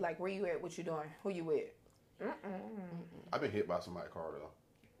nobody to be like, where you at, what you doing, who you with. I've been hit by somebody's car,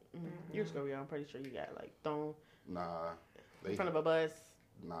 though. You're scary. I'm pretty sure you got, like, thrown in front of a bus.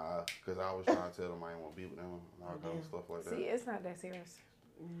 Nah, because I was trying to tell them I didn't want to be with them and all kind of stuff like that. See, it's not that serious.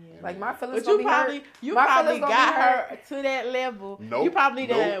 Yeah. Like, my feelings but you probably got her to that level. Nope, you probably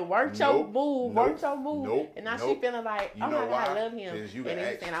done worked your move, Nope, and now she feeling like, oh my God, I love him. Because you can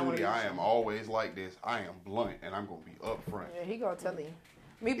ask Tootie, I am always like this. I am blunt, and I'm going to be upfront. Yeah, he going to tell him.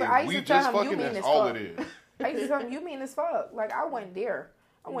 But I used to tell him, you mean as fuck. I used to tell him, you mean as fuck. Like, I wasn't there.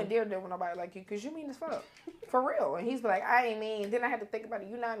 I wouldn't dare deal with nobody like you because you mean as fuck. For real. And he's like, I ain't mean. Then I had to think about it.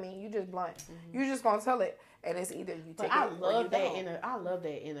 You not mean. You just blunt. You just going to tell it. And it's either you take it or you don't. I love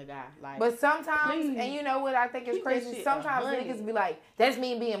that in a guy. Like, but sometimes, and you know what I think is crazy? Sometimes niggas be like, that's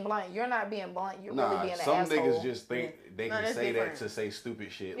me being blunt. You're not being blunt. You're really being an asshole. Some niggas just think they can say that to say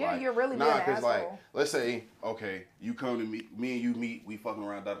stupid shit. Yeah, like, you're really being an asshole. Like, let's say, okay, you come to me and you meet, we fucking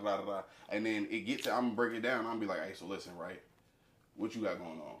around, da-da-da-da-da. And then it gets to, I'm going to break it down. I'm going to be like, hey, so listen, right? What you got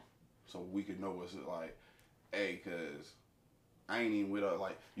going on? So we could know what's like, hey, cause I ain't even with her.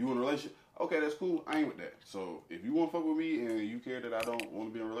 Like, you in a relationship? Okay, that's cool. I ain't with that. So if you want to fuck with me and you care that I don't want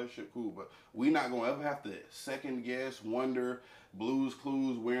to be in a relationship, cool. But we not gonna ever have to second guess, wonder, Blues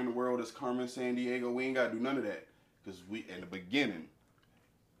Clues, where in the world is Carmen Sandiego? We ain't gotta do none of that. Cause we in the beginning,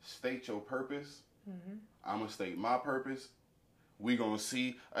 state your purpose. I'm gonna state my purpose. We gonna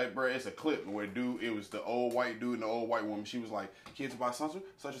see, hey, bro, it's a clip where it was the old white dude and the old white woman. She was like, kids about such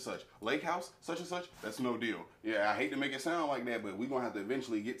and such, lake house, such and such. That's no deal. Yeah, I hate to make it sound like that, but we gonna have to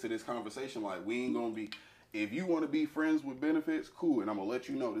eventually get to this conversation. Like, we ain't gonna be, if you want to be friends with benefits, cool, and I'm gonna let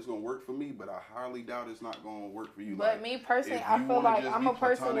you know this gonna work for me, but I highly doubt it's not gonna work for you. But like, me personally, I feel like I'm a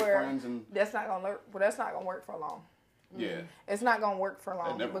person where that's not gonna work. That's not gonna work for long. Yeah, it's not gonna work for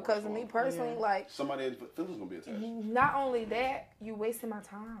long because of me personally, like somebody feelings gonna be attached. Not only that, you wasting my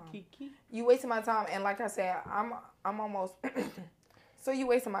time. You wasting my time, and like I said, I'm almost. So you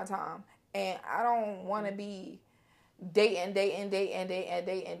wasting my time, and I don't want to be dating.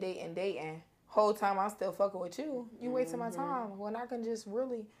 Whole time I'm still fucking with you. You wasting my time when I can just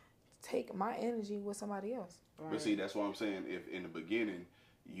really take my energy with somebody else. Right. But see, that's what I'm saying. If in the beginning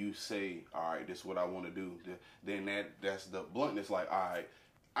you say, all right, this is what I want to do, then that's the bluntness. Like, all right,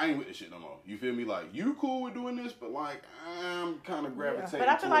 I ain't with this shit no more. You feel me? Like, you cool with doing this, but like, I'm kind of gravitating. But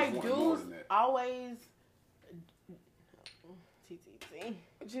I feel like dudes always. TTT.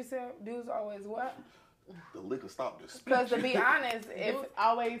 What you said? Dudes always what? The liquor stopped this. Because to be honest,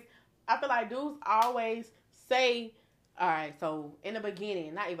 I feel like dudes always say, all right, so in the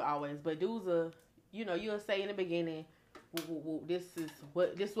beginning, not even always, but dudes are, you'll say in the beginning, this is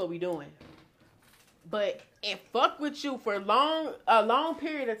what we doing, and fuck with you for a long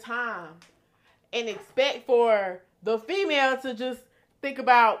period of time, and expect for the female to just think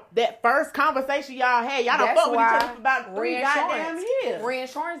about that first conversation y'all had. Y'all don't fuck with each other for about 3 goddamn years.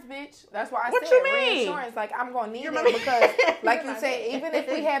 Reinsurance, bitch. That's why I what said you mean? Reinsurance. Like, I'm going to need it because, like you said, even if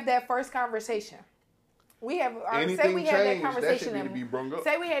we have that first conversation, we have, say we had that conversation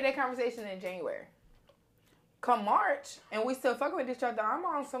say we had that conversation in January. Come March, and we still fucking with each other, I'm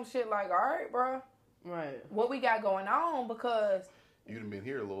on some shit like, all right, bro. Right. What we got going on, because you done been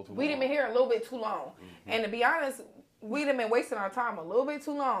here a little too long. We done been here a little bit too long. Mm-hmm. And to be honest, we done been wasting our time a little bit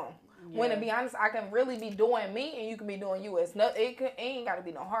too long. Yeah. When to be honest, I can really be doing me and you can be doing you. It ain't got to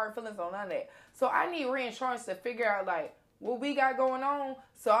be no hard feelings on none of that. So I need reinsurance to figure out like what we got going on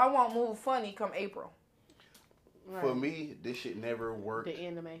so I won't move funny come April. Right. For me, this shit never worked. The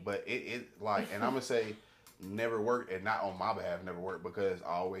end of May. But it like, and I'm going to say never worked, and not on my behalf never worked, because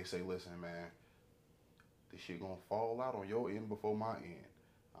I always say, listen, man, this shit going to fall out on your end before my end.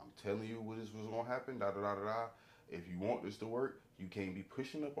 I'm telling you what this was going to happen, da-da-da-da-da. If you want this to work, you can't be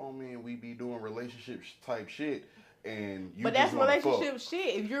pushing up on me and we be doing relationship type shit. And you but that's relationship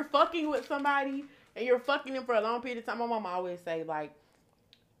shit. If you're fucking with somebody and you're fucking them for a long period of time, my mom always say, like,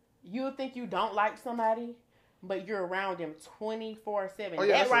 you'll think you don't like somebody, but you're around them 24/7. Oh,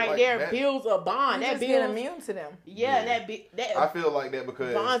 yeah, that right like there that, builds a bond. That builds immune to them. Yeah, that I feel like that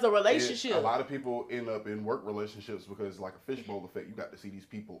because bonds a relationship. A lot of people end up in work relationships because like a fishbowl effect. You got to see these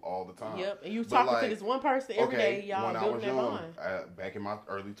people all the time. Yep, and you talking to this one person every day. Y'all building that bond. Back in my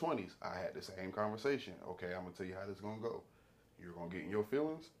early 20s, I had the same conversation. Okay, I'm gonna tell you how this is gonna go. You're gonna get in your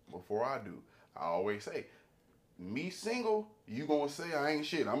feelings before I do. I always say, me single, you gonna say I ain't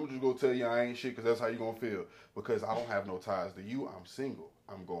shit. I'm just gonna tell you I ain't shit because that's how you gonna feel. Because I don't have no ties to you. I'm single.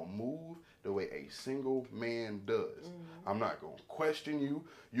 I'm gonna move the way a single man does. Mm-hmm. I'm not gonna question you.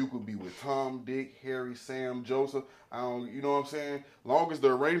 You could be with Tom, Dick, Harry, Sam, Joseph. You know what I'm saying? Long as the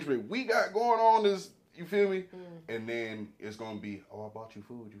arrangement we got going on is, you feel me? Mm-hmm. And then it's gonna be, oh, I bought you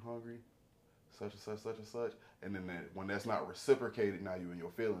food. You hungry? Such and such, such and such. And then when that's not reciprocated, now you in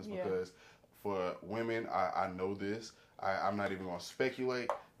your feelings because. For women, I know this. I'm not even going to speculate.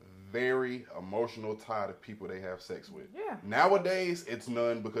 Very emotional tie to people they have sex with. Yeah. Nowadays, it's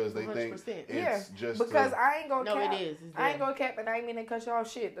none because they 100%. Think it's just... Because I ain't going to cap. It is. I ain't going to cap, and I ain't mean to cut y'all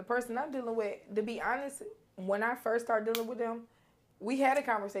shit. The person I'm dealing with, to be honest, when I first started dealing with them, we had a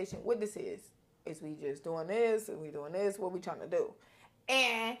conversation. What this is we just doing this, and we doing this, what we trying to do.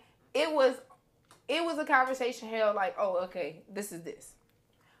 And it was a conversation held like, oh, okay, this is this.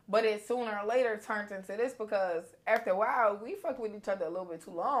 But it sooner or later turns into this because after a while, we fuck with each other a little bit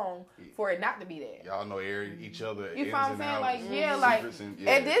too long for it not to be that. Y'all know each other. You know what I'm saying? Like,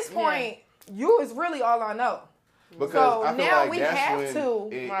 at this point, you is really all I know. Because so I feel now like we have to.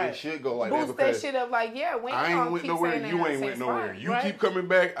 It should go like boost that shit up. Like, yeah, we I ain't went nowhere. You ain't went nowhere. You keep coming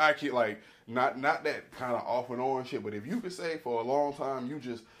back. I keep like not that kind of off and on shit. But if you could say for a long time you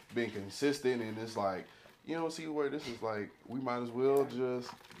just been consistent and it's like. You don't see where this is like, we might as well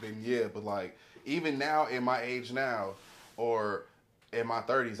just, but like, even now in my age now, or in my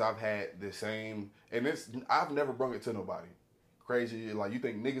 30s, I've had the same, and I've never brung it to nobody. Crazy, like, you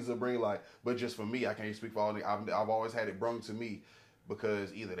think niggas will bring, like, but just for me, I can't speak for all niggas, I've always had it brung to me,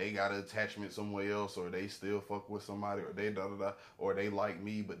 because either they got an attachment somewhere else, or they still fuck with somebody, or they da-da-da, or they like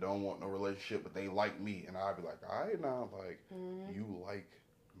me, but don't want no relationship, but they like me, and I'd be like, all right now, like, you like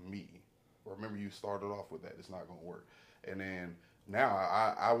me. Remember, you started off with that. It's not going to work. And then now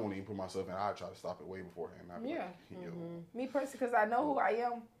I won't even put myself in. I try to stop it way beforehand. Me personally, because I know who I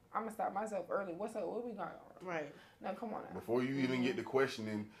am, I'm going to stop myself early. What's up? What we got on? Right. Now, come on now. Before you even get to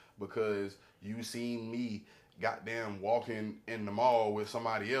questioning because you seen me goddamn walking in the mall with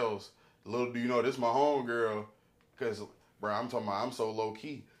somebody else, little do you know, this my homegirl. Because, bro, I'm talking about I'm so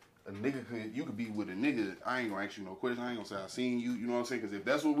low-key. You could be with a nigga. I ain't going to ask you no question. I ain't going to say I seen you. You know what I'm saying? Because if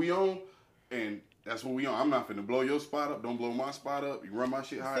that's what we on, and that's what we on. I'm not finna blow your spot up. Don't blow my spot up. You run my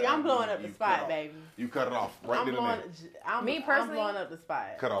shit high. See, I'm blowing up the spot, baby. You cut it off right then and there. Me personally, I'm blowing up the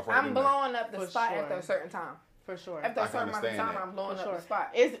spot. Cut off right then I'm blowing up the spot after a certain time. For sure. After a certain amount of time, I'm blowing up the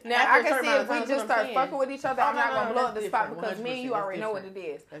spot. Now, I can see if we just start fucking with each other, I'm not going to blow up the spot because me and you already know what it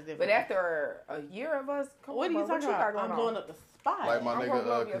is. But after a year of us, what are you talking about? I'm blowing up the spot. Like my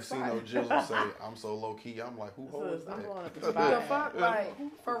nigga Casino Jizzle say, I'm so low key. I'm like, who holds that? I'm blowing up the spot. Fuck, like,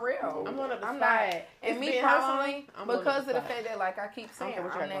 for real. I'm blowing up the spot. And me personally, because of the fact that, like I keep saying,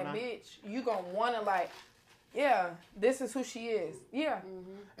 I'm that bitch, you going to want to, like, yeah, this is who she is. Yeah.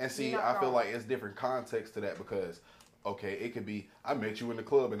 And see, I feel like it's different context to that because, okay, it could be, I met you in the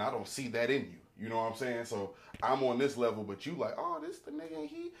club and I don't see that in you. You know what I'm saying? So I'm on this level, but you like, oh, this the nigga,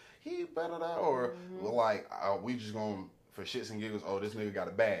 he better that. Or like, we just gonna for shits and giggles, oh, this nigga got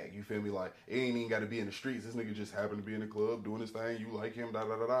a bag. You feel me? Like, it ain't even got to be in the streets. This nigga just happened to be in the club doing his thing. You like him,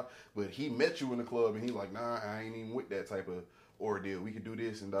 da-da-da-da. But he met you in the club, and he like, nah, I ain't even with that type of ordeal. We could do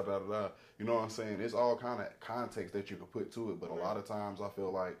this and da-da-da-da. You know what I'm saying? It's all kind of context that you can put to it. But a lot of times, I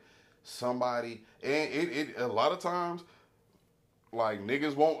feel like somebody, and it a lot of times, like,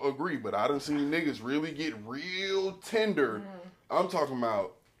 niggas won't agree, but I done seen niggas really get real tender. I'm talking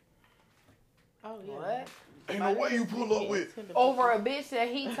about. Oh, yeah. What? Ain't no way you pull up with. Over a bitch that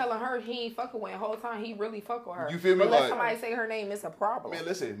he telling her he ain't fucking with the whole time. He really fuck with her. You feel me? But let like, somebody say her name, it's a problem. Man,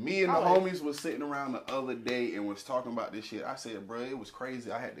 listen, me and the homies was sitting around the other day and was talking about this shit. I said, bro, it was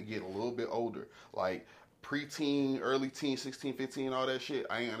crazy. I had to get a little bit older. Like, preteen, early teen, 16, 15, all that shit.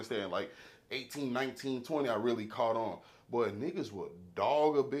 I ain't understand. Like, 18, 19, 20, I really caught on. Boy, niggas would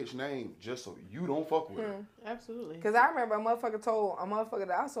dog a bitch name just so you don't fuck with her. Absolutely. Because I remember a motherfucker told a motherfucker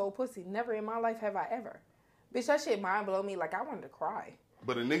that I sold pussy, never in my life have I ever. Bitch, that shit mind blow me like I wanted to cry.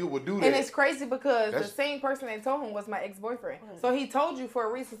 But a nigga would do that. And it's crazy because the same person that told him was my ex-boyfriend. Right. So he told you for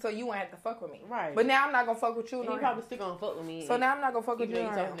a reason so you wouldn't have to fuck with me. Right. But now I'm not going to fuck with you. And he probably still going to fuck with me. So now I'm not going to fuck with you.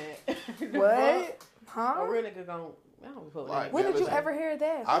 That. What? Huh? A real nigga going I don't fuck with like, when did you ever hear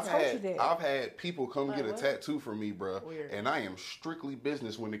that? I've had people come get a tattoo from me, bro. Weird. And I am strictly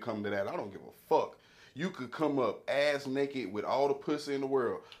business when it comes to that. I don't give a fuck. You could come up ass naked with all the pussy in the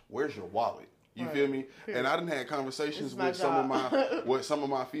world. Where's your wallet? You feel me? And I done had conversations with some of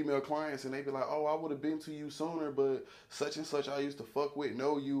my female clients, and they be like, "Oh, I would have been to you sooner, but such and such I used to fuck with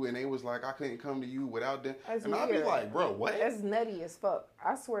know you, and they was like, I couldn't come to you without them." That's and weird. I be like, "Bro, what? That's nutty as fuck.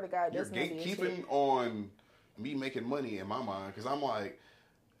 I swear to God, that's You're nutty as gatekeeping shit. on me making money in my mind, because I'm like,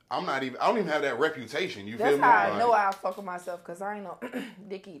 I don't even have that reputation. You feel me? That's how I know I fuck with myself, because I ain't no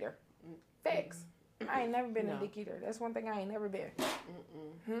dick eater. Facts. I ain't never been a dick eater. That's one thing I ain't never been.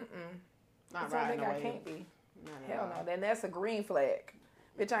 Not That's one thing I can't be. Hell no. Then that's a green flag.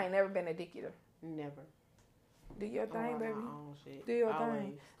 Bitch, I ain't never been a dick eater. Never. Do your thing, baby. Shit. Do your Always.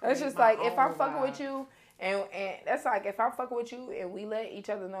 thing. That's just like if I'm fucking with you, and that's like if I'm fucking with you and we let each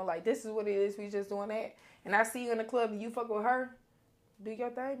other know like this is what it is, we just doing that, and I see you in the club and you fuck with her, do your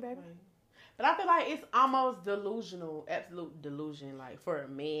thing, baby. Right. But I feel like it's almost delusional, absolute delusion, like for a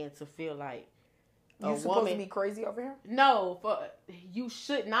man to feel like you supposed to be crazy over here. No, you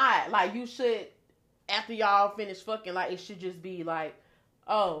should not. Like you should, after y'all finish fucking, like it should just be like,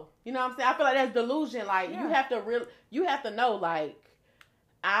 oh, you know what I'm saying? I feel like that's delusion. Like you have to know, like,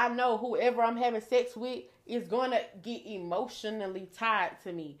 I know whoever I'm having sex with is going to get emotionally tied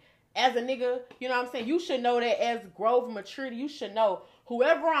to me. As a nigga, you know what I'm saying? You should know that as growth, maturity, you should know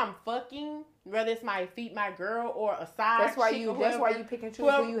whoever I'm fucking, whether it's my girl or a side that's why chick you or whoever, that's why you pick and choose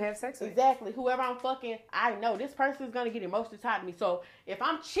who you have sex with. Exactly. Whoever I'm fucking, I know this person is going to get emotionally tied to me. So if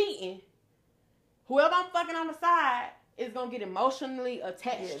I'm cheating, whoever I'm fucking on the side is gonna get emotionally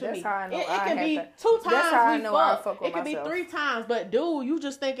attached to me. How I know it can be 2 times. That's how I know I fuck with it can myself. be 3 times. But dude, you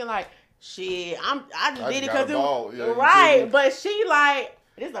just thinking like, shit, I just did it because it was right. But she like,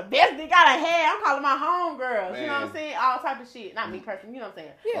 this is the best thing I done had. I'm calling my homegirls. You know what I'm saying? All type of shit. Not me personally. You know what I'm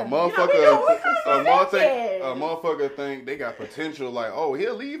saying? Yeah. A motherfucker think they got potential. Like, oh,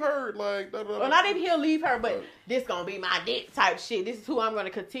 he'll leave her. Like, well, not even he'll leave her, but this gonna be my dick type shit. This is who I'm gonna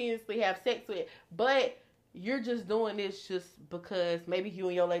continuously have sex with. But you're just doing this just because maybe you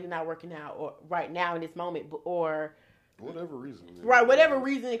and your lady not working out or right now in this moment, or whatever reason. Right, whatever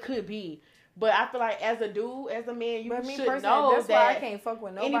reason it could be. But I feel like as a dude, as a man, you should know that's that why I can't fuck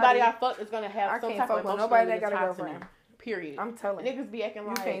with nobody. Anybody I fuck is gonna have some type of emotional nobody that got a girlfriend. Period. I'm telling niggas be acting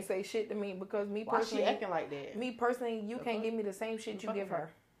like you can't say shit to me because me why personally she acting like that. Me personally, you can't give me the same shit you give her.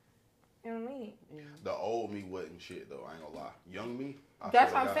 You know what I mean? Yeah. The old me wasn't shit though. I ain't gonna lie. Young me.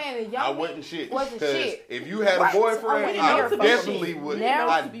 That's what I'm saying. The young I wasn't shit. Wasn't shit. If you had a boyfriend, I definitely would.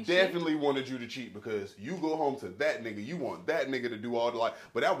 I definitely shit. wanted you to cheat because you go home to that nigga. You want that nigga to do all the like.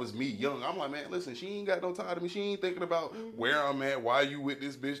 But that was me young. I'm like, man, listen, she ain't got no time to me. She ain't thinking about where I'm at, why you with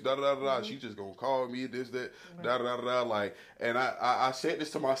this bitch, da da da da. She just gonna call me this that da da da da. Like, and I said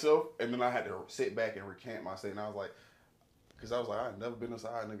this to myself, and then I had to sit back and recant my statement. I was like, because I was like, I ain't never been no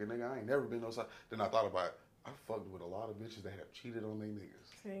side nigga. I ain't never been no side. Then I thought about it. I fucked with a lot of bitches that have cheated on their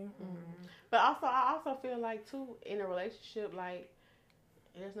niggas. See? But also, I also feel like too in a relationship, like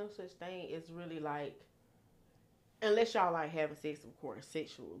there's no such thing as really like, unless y'all like having sex, of course,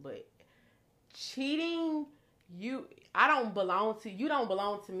 sexual. But cheating, I don't belong to you. Don't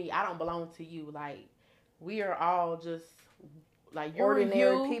belong to me. I don't belong to you. Like we are all just. Like you're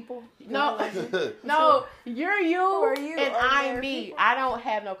ordinary you. People. No, no, you're you, and I'm me. People? I don't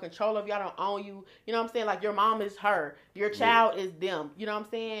have no control of you. I don't own you. You know what I'm saying? Like your mom is her, your child is them. You know what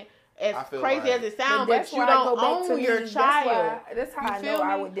I'm saying? as crazy as it sounds, but you don't own your child. That's how I know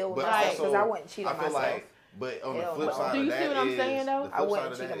I would deal with myself because I wouldn't cheat on myself. Like, but on the flip side of that, do you see what I'm saying though? I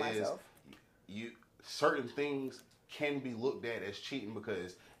wouldn't cheat on myself. Certain things can be looked at as cheating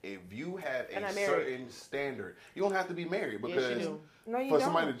because if you have a certain standard, you don't have to be married because for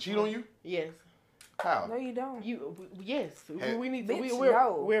somebody to cheat on you. Yes. How? No, you don't. Yes. We need to.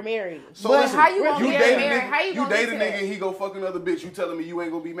 Bitch, we're married. So but listen, how you gonna be married? How you date a nigga and he go fuck another bitch? You telling me you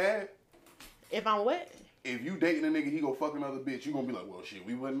ain't gonna be mad? If I'm what? If you dating a nigga, he go fuck another bitch, you gonna be like, well, shit,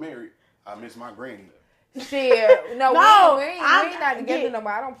 we wasn't married. I miss my granny. Shit, no, we ain't not together no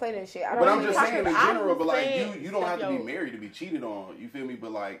more. I don't play that shit. But I'm just saying in general. But like you don't have to be married to be cheated on. You feel me?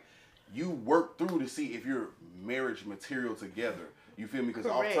 But like you work through to see if you're marriage material together. You feel me? Because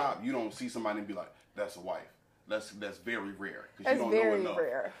off top, you don't see somebody and be like, that's a wife. That's very rare. Because you don't know enough.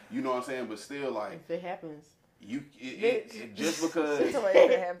 Rare. You know what I'm saying? But still, like if it happens, it just because it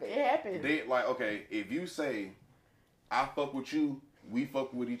happens. They, like okay, if you say I fuck with you, we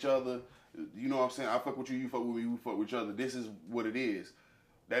fuck with each other. You know what I'm saying? I fuck with you, you fuck with me, we fuck with each other. This is what it is.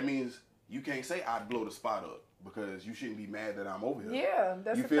 That means you can't say I'd blow the spot up because you shouldn't be mad that I'm over here. Yeah,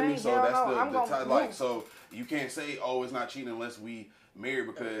 that's you the feel thing. me? So that's the like. So you can't say it's not cheating unless we married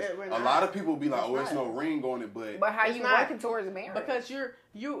because a lot of people be like, it's no ring on it, but how you working towards marriage? Because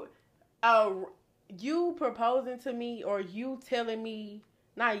you proposing to me or you telling me.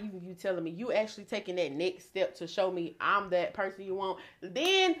 Not even you telling me, you actually taking that next step to show me I'm that person you want.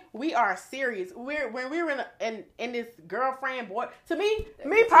 Then we are serious. When we're in this girlfriend boy. To me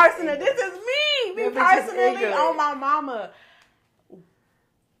personally, this is me. Me personally on my mama.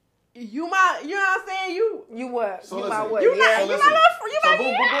 You know what I'm saying? You what? So you listen, my what? You my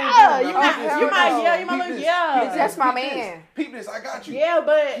little yeah. That's my man. Peep this, I got you. Yeah,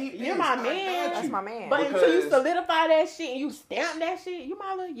 but you're my man. That's my man. But until you solidify that shit and you stamp that shit, you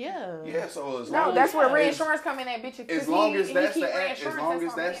my little Yeah, so that's where reinsurance come in at, bitch. As long as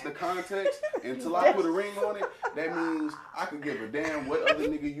that's the context, until I put a ring on it, that means I could give a damn what other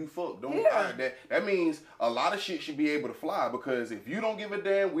nigga you fuck. That means a lot of shit should be able to fly because if you don't give a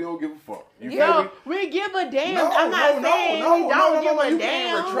damn, we don't give a fuck. You feel me? We give a damn. I'm not saying we don't give a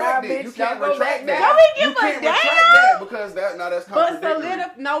damn. You can't retract that. No, we give a damn. That because that's contradictory.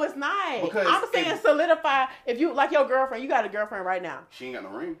 But no, it's not. Because I'm saying solidify. If you like your girlfriend, you got a girlfriend right now. She ain't got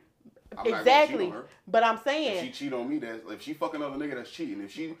no ring. Exactly. But I'm saying if she cheat on me, if she fuck another nigga, that's cheating.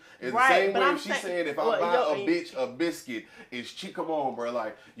 If she is the same way if she said if I buy a bitch a biscuit, it's cheat. Come on, bro.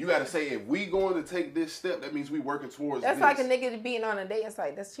 Like you got to say if we going to take this step, that means we working towards. That's like a nigga being on a dating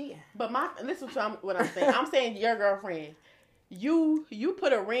site. That's cheating. But listen to what I'm saying. I'm saying your girlfriend. You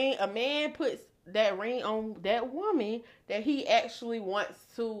put a ring. A man puts that ring on that woman that he actually wants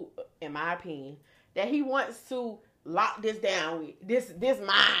to, in my opinion, that he wants to lock this down with. This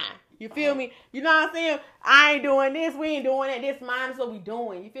mine. You feel me? You know what I'm saying? I ain't doing this. We ain't doing that. This mine is what we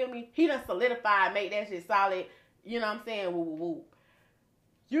doing. You feel me? He done solidified, make that shit solid. You know what I'm saying? Woo, woo, woo.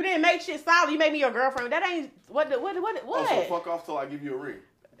 You didn't make shit solid. You made me your girlfriend. That ain't what? Oh, so fuck off till I give you a ring.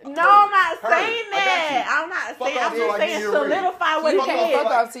 No, I'm not saying that. I'm not saying. I'm just saying solidify what it is. Fuck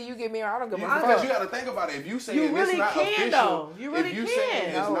off till you get married. I don't give a fuck. Because you got to think about it. If you say it's not official, you really can. If you say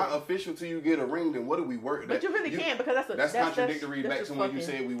it's not official till you get a ring, then what do we work? But you really can't because that's contradictory back to when you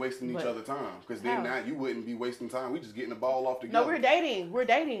said we wasting each other time. Because then now you wouldn't be wasting time. We just getting the ball off together. No, we're dating.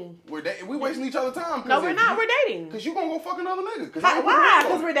 We wasting each other time. No, we're not. We're dating. Because you gonna go fuck another nigga. Why?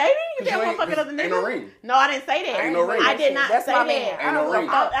 Because we're dating. You can't go fuck another nigga. Ain't no ring. No, I didn't say that. Ain't no ring. I did not say that. Ain't no ring.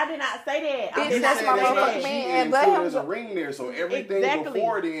 I did not say that. Bitch, that's my motherfucking man. But there's a ring there, so everything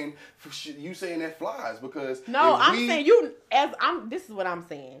before then, you saying that flies because no, I'm saying you as I'm. This is what I'm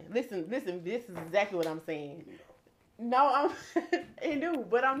saying. Listen. This is exactly what I'm saying. No,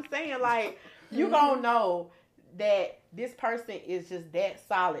 but I'm saying like you gonna know that this person is just that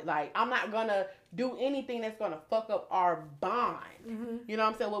solid. Like I'm not gonna do anything that's gonna fuck up our bond. Mm-hmm. You know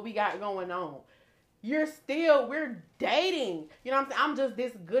what I'm saying? What we got going on. We're dating. You know what I'm saying? I'm just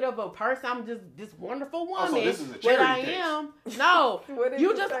this good of a person. I'm just this wonderful woman. So this is a charity case. No.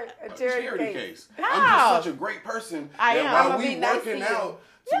 You just a charity case. I'm just such a great person. I am. While we working out,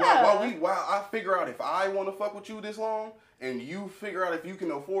 while I figure out if I want to fuck with you this long, and you figure out if you can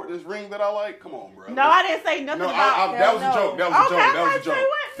afford this ring that I like, come on, bro. No, I didn't say nothing about that. Was a joke. That was a joke. That was a joke.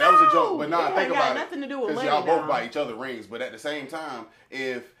 That was a joke. But nah, think about it. Nothing to do with money. Because y'all both buy each other rings. But at the same time,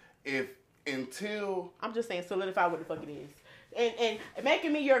 until I'm just saying solidify what the fuck it is. And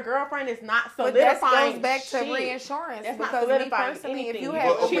making me your girlfriend is not But that solidifying. goes back to shit. reinsurance. That's because not solidifying me personally, anything. if you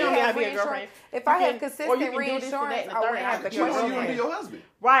have, She don't have to be a girlfriend. If I have consistent reinsurance, I wouldn't have to You don't question want to be it. your husband.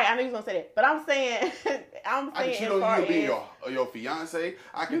 Right, I knew you was gonna say that, but I'm saying, I can cheat on you being your fiance.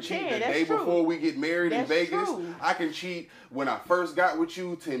 I can cheat the day before we get married in Vegas. True. I can cheat when I first got with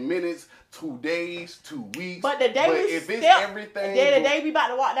you, 10 minutes, 2 days, 2 weeks. But the day if it's everything, the day we about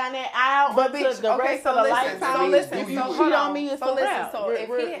to walk down that aisle, But the rest of the lifetime. So listen, if you so cheat hold on on. me, it's So listen, wrap. so if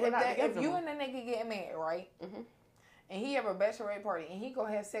you together. and the nigga get married, right? Mhm. And he have a bachelorette party and he go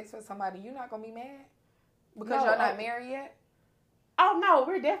have sex with somebody, you not gonna be mad because y'all not married yet. Oh no,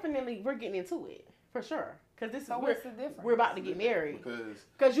 we're getting into it for sure. Because this So is what's the difference? we're about to get married.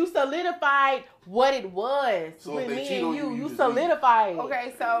 Because you solidified what it was with me and you. You solidified.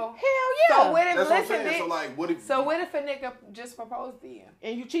 Okay, so hell yeah. So what if that's listen? what I'm saying. So like, what if a nigga just proposed to you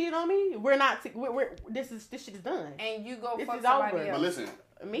and you cheated on me? We're not. This shit is done. and you go This fuck is somebody over. else? But listen,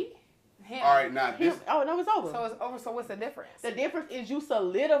 Me? Him. all right, now this. Oh no, it's over. So it's over. So what's the difference? The difference is you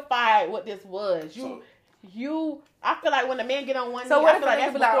solidified what this was. I feel like when the man get on one knee, So what I if feel like a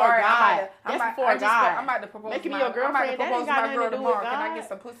that's nigga be like, before all right, God. That's before God. I'm about to propose Making to me my your girlfriend, I'm about to that propose ain't to got my nothing girl to do with tomorrow. Can I God. get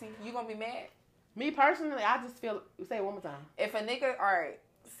some pussy? You gonna be mad? Me personally, I just feel. Say it one more time. If a nigga, all right,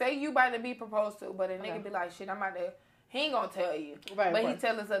 say you about to be proposed to, but a nigga be like, shit, I'm about to. He ain't gonna tell you, Right, but right. he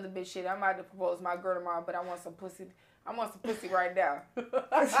tell this other bitch, shit, I'm about to propose to my girl tomorrow, but I want some pussy. I want some pussy right now.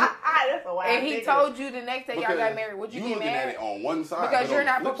 That's a wild And he told you the next day y'all got married. Would you be looking mad? at it on one side Because but you're on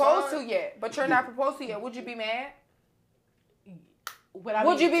the not flip proposed side, to yet. But you're not proposed to yet. Would you be mad?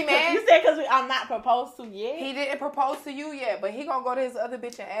 Would you be mad? You said because I'm not proposed to yet. He didn't propose to you yet, but he gonna go to his other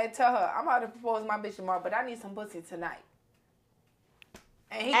bitch and tell her, I'm about to propose to my bitch tomorrow, but I need some pussy tonight.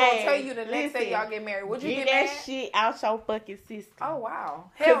 And he gonna tell you the next day y'all get married. Would you get get mad? that shit out your fucking system. Oh wow.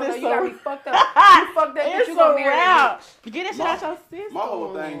 Hell no, you gotta be fucked up. You fucked up It's bitch, you gonna a marry wrap. Get that shit out your system. My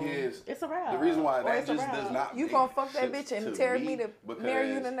whole thing is it's a wrap. the reason why that It's a just wrap. does not. You make gonna fuck that sense bitch and to tear me to because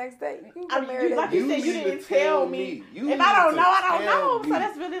marry you the next day. You I gonna mean, marry that like you bitch. said, you need didn't to tell tell me. me. You If need I don't to know, I don't tell know. me. So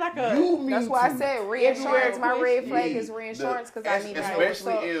that's really like a. That's why I said reinsurance. My red flag is Yeah. reinsurance because I need to know what's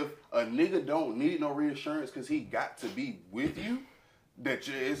especially up. if a nigga don't need no reinsurance because he got to be with you.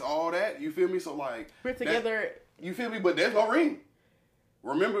 It's all that. You feel me? So like We're together. You feel me? But there's no ring.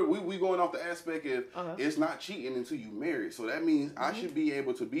 Remember, we going off the aspect of Uh-huh. it's not cheating until you married. So that means I should be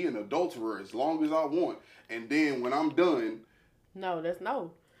able to be an adulterer as long as I want. And then when I'm done, No,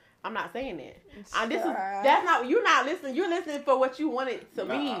 I'm not saying that. Stop. That's not. You're not listening. You're listening for what you wanted to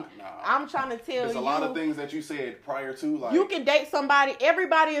be. Nah. I'm trying to tell there's you. a lot of things that you said prior to. Like You can date somebody.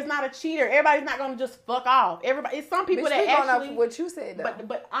 Everybody is not a cheater. Everybody's not gonna just fuck off. Everybody. It's some people Bitch, that we going off actually. what you said though.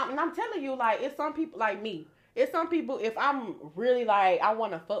 But I'm telling you, like, it's some people like me. It's some people. If I'm really like, I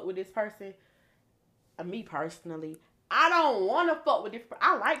want to fuck with this person. Me personally, I don't want to fuck with this.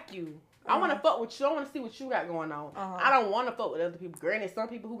 I like you. I want to fuck with you. I want to see what you got going on. I don't want to fuck with other people. Granted, some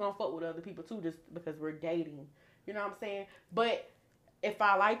people who gonna fuck with other people too, just because we're dating. You know what I'm saying? But if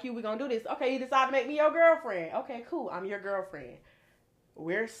I like you, we're gonna do this. Okay, you decide to make me your girlfriend. Okay, cool. I'm your girlfriend.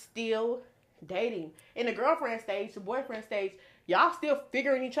 We're still dating. In the girlfriend stage, the boyfriend stage, y'all still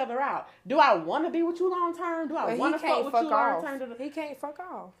figuring each other out. Do I want to be with you long term? Do I want to fuck with you long term? He can't fuck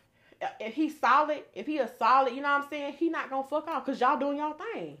off. If he's solid, if he a solid, you know what I'm saying, he not gonna fuck off because y'all doing y'all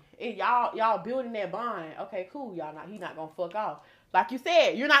thing. And y'all building that bond. Okay, cool. He not gonna fuck off. Like you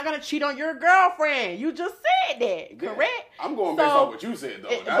said, you're not gonna cheat on your girlfriend. You just said that, correct? I'm going based on what you said though.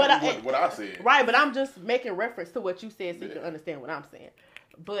 That's what I said. Right, but I'm just making reference to what you said so you can understand what I'm saying.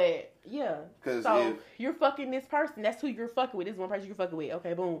 But yeah, so you're fucking this person. That's who you're fucking with. This is one person you're fucking with.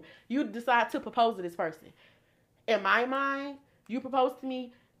 Okay, boom. You decide to propose to this person. In my mind, you propose to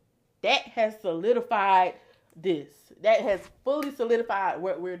me. That has solidified this. That has fully solidified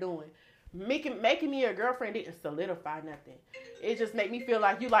what we're doing. Making me your girlfriend didn't solidify nothing. It just made me feel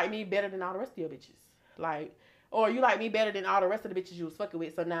like you like me better than all the rest of your bitches. Like, or you like me better than all the rest of the bitches you was fucking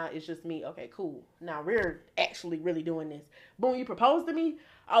with. So now it's just me. Okay, cool. Now we're actually really doing this. Boom, you proposed to me.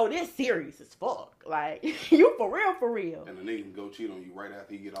 Oh, this serious as fuck. Like, you for real. And the nigga can go cheat on you right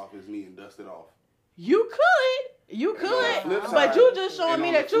after he get off his knee and dust it off. You could, but you just showing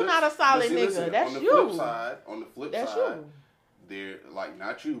me that you're not a solid nigga. Listen, that's on the flip That's side, you. there, like,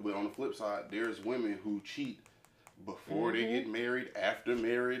 not you, but on the flip side, there's women who cheat before they get married, after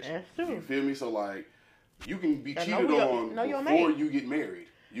marriage. That's true. You feel me? So, like, you can be cheated on before you get married.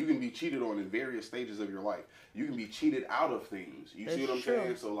 You can be cheated on in various stages of your life. You can be cheated out of things. You see what I'm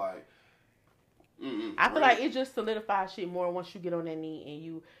saying? So, like, I feel like it just solidifies shit more once you get on that knee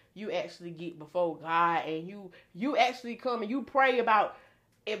and you actually get before God and you actually come and you pray about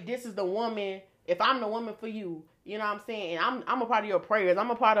if this is the woman if I'm the woman for you, you know what I'm saying? And I'm a part of your prayers. I'm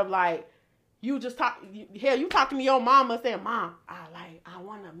a part of like, you just you talking to your mama saying, Mom, I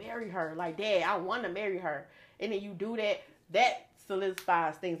want to marry her. Like, Dad, I want to marry her. And then you do that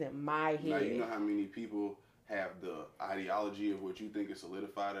solidifies things in my head. Now, you know how many people have the ideology of what you think is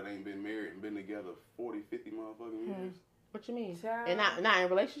solidified that ain't been married and been together 40, 50 motherfucking years? What you mean? And not in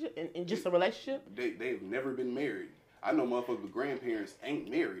relationship? In just a relationship? They've never been married. I know motherfuckers with grandparents ain't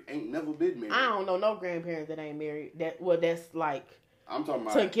married, ain't never been married. I don't know no grandparents that ain't married. That's like, I'm talking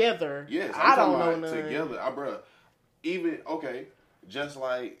about together. Yes, I don't know none. Together. Bruh, even, okay, just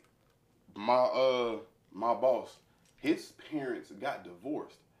like my boss, his parents got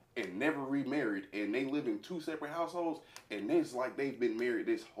divorced and never remarried, and they live in 2 separate households, and it's like they've been married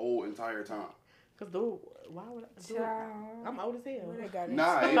this whole entire time. Cause dude, why would I do it? I'm old as hell.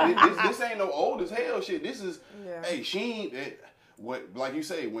 Nah, this ain't no old as hell shit. This is, hey, she ain't, what, like you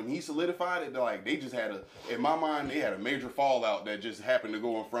say, when he solidified it, like, they just had in my mind, they had a major fallout that just happened to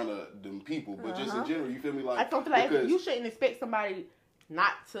go in front of them people. But just in general, you feel me? Like, I don't feel like you shouldn't expect somebody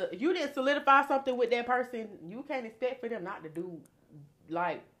not to, if you didn't solidify something with that person, you can't expect for them not to do,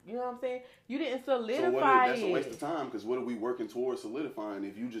 like, you know what I'm saying? You didn't solidify that's a waste of time, because what are we working towards solidifying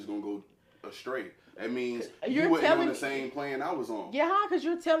if you just gonna go astray? That means you wasn't on the same plan I was on. Yeah, because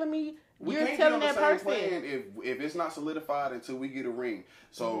you're telling me, you're telling that person. We can't be on that the same person. plan if it's not solidified until we get a ring.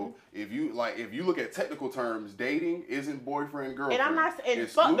 So if you look at technical terms, dating isn't boyfriend girlfriend. And I'm not saying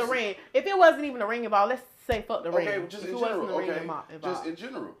fuck the ring. If it wasn't even a ring involved, let's say fuck the ring. Okay, just in general. Just in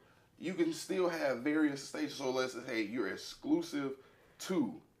general, you can still have various stages. So let's say you're exclusive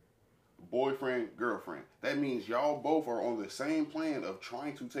to boyfriend, girlfriend. That means y'all both are on the same plan of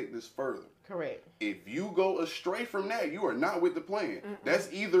trying to take this further. Correct. If you go astray from that, you are not with the plan. Mm-mm. That's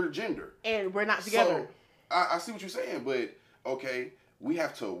either gender. And we're not together. So, I see what you're saying, but okay, we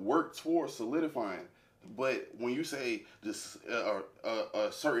have to work towards solidifying. But when you say this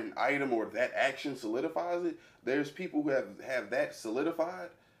a certain item or that action solidifies it, there's people who have that solidified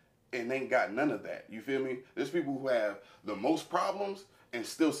and ain't got none of that. You feel me? There's people who have the most problems and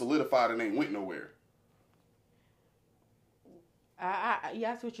still solidified and ain't went nowhere. I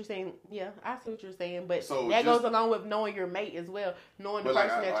see what you're saying. Yeah, I see what you're saying. But so that goes along with knowing your mate as well. Knowing the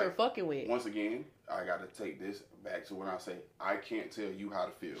person that you're fucking with. Once again, I got to take this back to when I say, I can't tell you how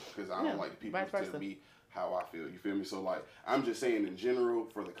to feel. Because I don't like the people who tell me how I feel. You feel me? So, like, I'm just saying in general,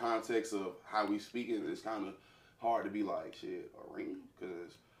 for the context of how we speaking, it's kind of hard to be like, shit, a ring?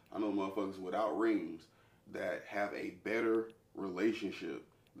 Because I know motherfuckers without rings that have a better relationship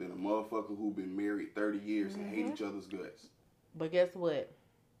than a motherfucker who been married 30 years and hate each other's guts. But guess what?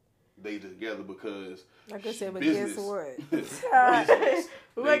 They together because like I said, but business. guess what? Business.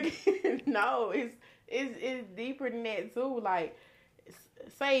 Like, no, it's deeper than that too. Like,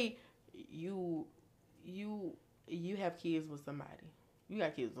 say you have kids with somebody. You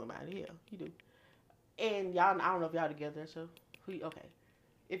got kids with somebody, yeah, you do. And y'all, I don't know if y'all together, so okay.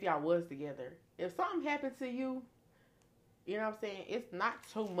 If y'all was together, if something happened to you, you know what I'm saying? It's not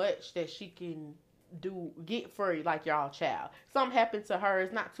too much that she can get for like y'all child. Something happened to her,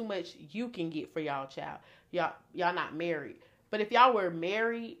 it's not too much you can get for y'all child. Y'all not married. But if y'all were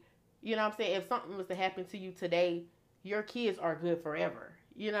married, you know what I'm saying? If something was to happen to you today, your kids are good forever.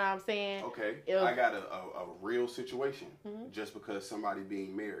 You know what I'm saying? Okay. I got a real situation just because somebody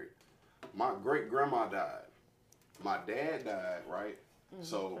being married. My great grandma died. My dad died, right?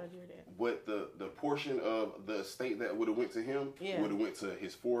 So what the portion of the estate that would have went to him would have went to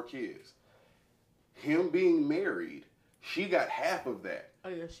his 4 kids. Him being married, she got half of that. Oh,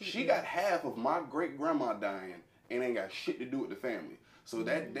 yeah, she got half of my great grandma dying and ain't got shit to do with the family. So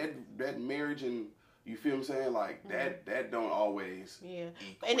that marriage and you feel what I'm saying? Like that don't always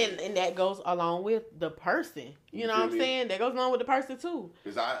equate. And that goes along with the person. You know what I'm saying? That goes along with the person too.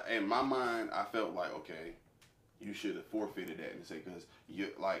 Because in my mind, I felt like, okay, you should have forfeited that and say, because you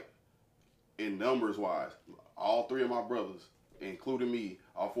like in numbers wise, all 3 of my brothers, including me,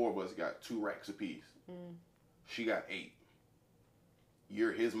 all 4 of us got 2 racks apiece. She got 8.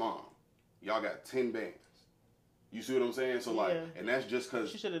 You're his mom. Y'all got 10 bands. You see what I'm saying? So like, and that's just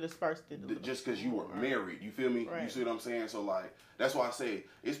because she should have dispersed it. Just because you were married, you feel me? Right. You see what I'm saying? So like, that's why I say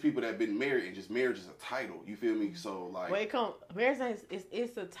it's people that been married and just marriage is a title. You feel me? So like, marriage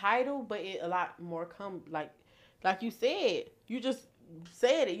it's a title, but a lot more come like you said. You just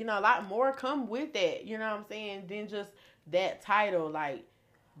said it. You know, a lot more come with that. You know what I'm saying? Than just that title, like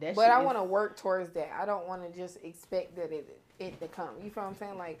that. But I want to work towards that. I don't want to just expect that it to come. You feel what I'm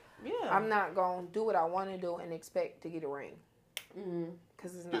saying? Like, I'm not gonna do what I want to do and expect to get a ring.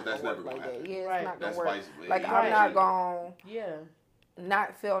 Because it's not gonna work like that. Yeah, it's not gonna work. Like, I'm not gonna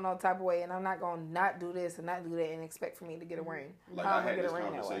not feel no type of way, and I'm not gonna not do this and not do that and expect for me to get a ring. Like I had this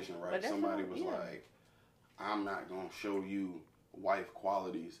conversation, right? Somebody was like, "I'm not gonna show you wife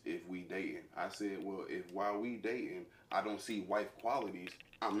qualities if we dating." I said, "Well, if while we dating, I don't see wife qualities,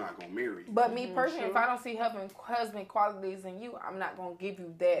 I'm not gonna marry you." But me personally, if I don't see husband qualities in you, I'm not gonna give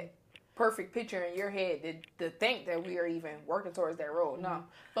you that perfect picture in your head to think that we are even working towards that role. No.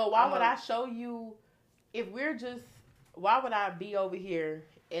 But why would I show you if we're just? Why would I be over here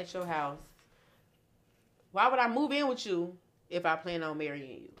at your house? Why would I move in with you if I plan on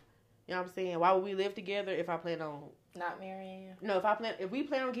marrying you? You know what I'm saying? Why would we live together if I plan on not marrying you? No, if we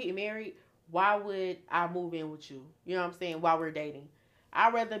plan on getting married, why would I move in with you? You know what I'm saying? While we're dating,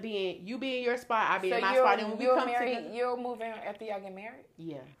 I'd rather be in your spot. I be in my spot. And when we come together, you'll move in after y'all get married.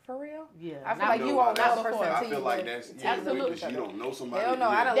 Yeah, for real. Yeah, I feel like you won't know a person. I feel like that's absolutely because you don't know somebody. Hell no,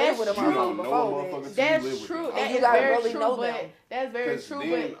 I don't live with a motherfucker before. That's true. That is very true. But that's very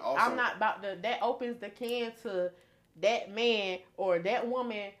true. But I'm not about to. That opens the can to that man or that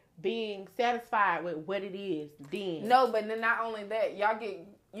woman being satisfied with what it is. Then no, but then not only that,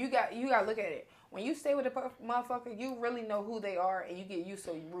 you got to look at it. When you stay with a motherfucker, you really know who they are and you get used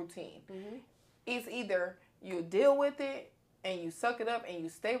to your routine. Mm-hmm. It's either you deal with it and you suck it up and you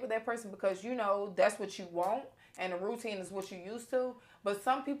stay with that person because you know that's what you want and the routine is what you used to. But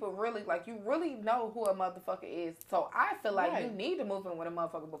some people really, you really know who a motherfucker is. So I feel like you need to move in with a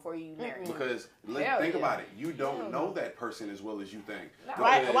motherfucker before you marry him. Because think about it. You don't know that person as well as you think. No.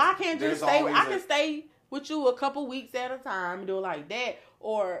 Right? Well, I can't just stay. I can stay with you a couple weeks at a time and do it like that.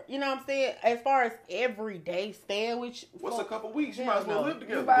 Or, you know what I'm saying? As far as every day staying with you. What's a couple weeks? You might as well live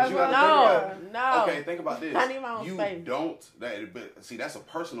together. No. Okay, think about this. I need my own you space. But see, that's a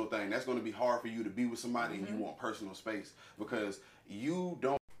personal thing. That's going to be hard for you to be with somebody and you want personal space because you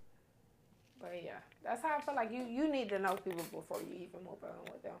don't. But yeah, that's how I feel like you need to know people before you even move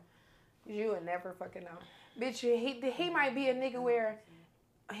on with them. You would never fucking know. Bitch, he might be a nigga where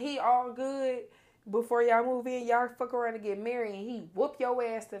he all good. Before y'all move in, y'all fuck around and get married, and he whoop your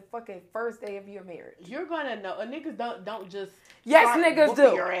ass the fucking first day of your marriage. You're gonna know. Niggas don't just niggas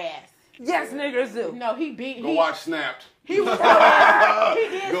do your ass. Yes, niggas do. No, Go watch Snapped. He was. He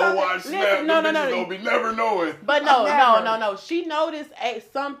did go watch Snapped. No. Don't be never knowing. But no. She noticed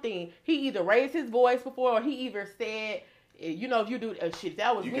something. He either raised his voice before, or he either said, "You know, if you do shit,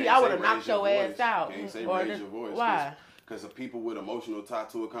 that was me. I would have knocked your ass out." You can't say raise your voice. Why? Because of people with emotional tie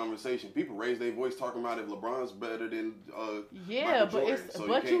to a conversation, people raise their voice talking about if LeBron's better than Michael Jordan.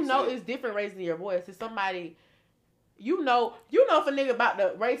 It's different raising your voice. It's somebody you know if a nigga about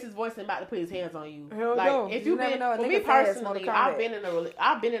to raise his voice and about to put his hands on you. Hell no. If you been, for me personally, I've been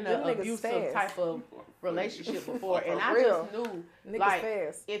in an abusive type of relationship before, and I just knew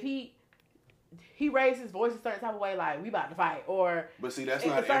if he raised his voice a certain type of way, like we about to fight, or but see that's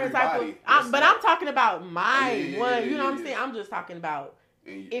not everybody. I'm talking about my one. You know what I'm saying? I'm just talking about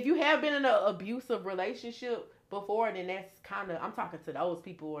if you have been in an abusive relationship before, then that's kind of I'm talking to those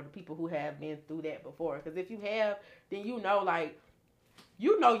people or the people who have been through that before. Because if you have, then you know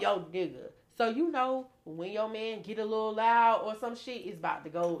your nigga, so you know when your man get a little loud or some shit is about to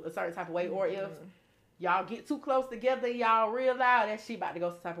go a certain type of way, or if y'all get too close together, y'all real loud, that shit about to go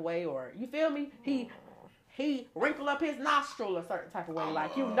some type of way, or you feel me? He wrinkle up his nostril a certain type of way,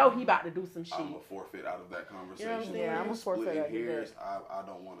 he about to do some shit. I'm a forfeit out of that conversation. You know what I'm saying? Yeah, I'm a forfeit out of that. I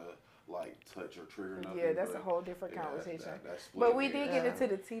don't want to touch or trigger nothing. Yeah, that's a whole different conversation. But we did get into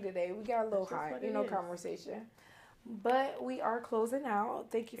the tea today. We got a little hot, conversation. But we are closing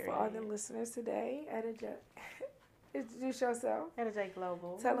out. Thank you for all the listeners today. Eda J. Introduce yourself. Eda J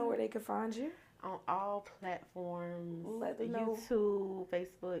Global. Tell them where they can find you. On all platforms. Let them know. YouTube,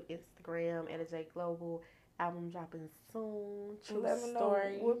 Facebook, Instagram, Eda J Global. Album dropping soon. Let them know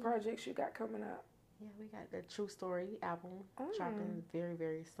what projects you got coming up. Yeah, we got the True Story album dropping very,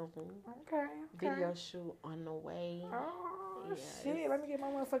 very soon. Okay. Video shoot on the way. Oh, shit. Let me get my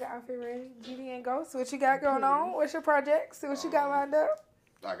motherfucking outfit ready. GD and Ghost. What you got going on? What's your project? See what you got lined up?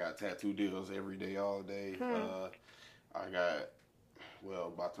 I got tattoo deals every day, all day. I got,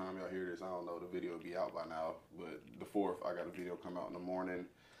 by the time y'all hear this, I don't know, the video will be out by now. But the 4th, I got a video come out in the morning.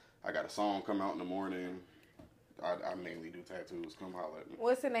 I got a song come out in the morning. I mainly do tattoos. Come holler at me.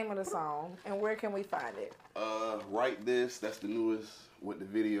 What's the name of the song, and where can we find it? Write This. That's the newest with the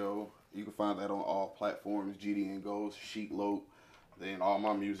video. You can find that on all platforms. GD and Ghost, Sheet Lope. Then all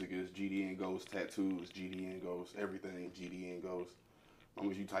my music is GD and Ghost, tattoos, GD and Ghost, everything GD and Ghost. As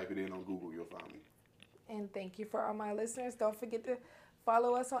long as you type it in on Google, you'll find me. And thank you for all my listeners. Don't forget to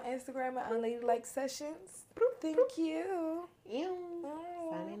follow us on Instagram at Unladylike Sessions. Thank you.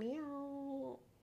 Signing in.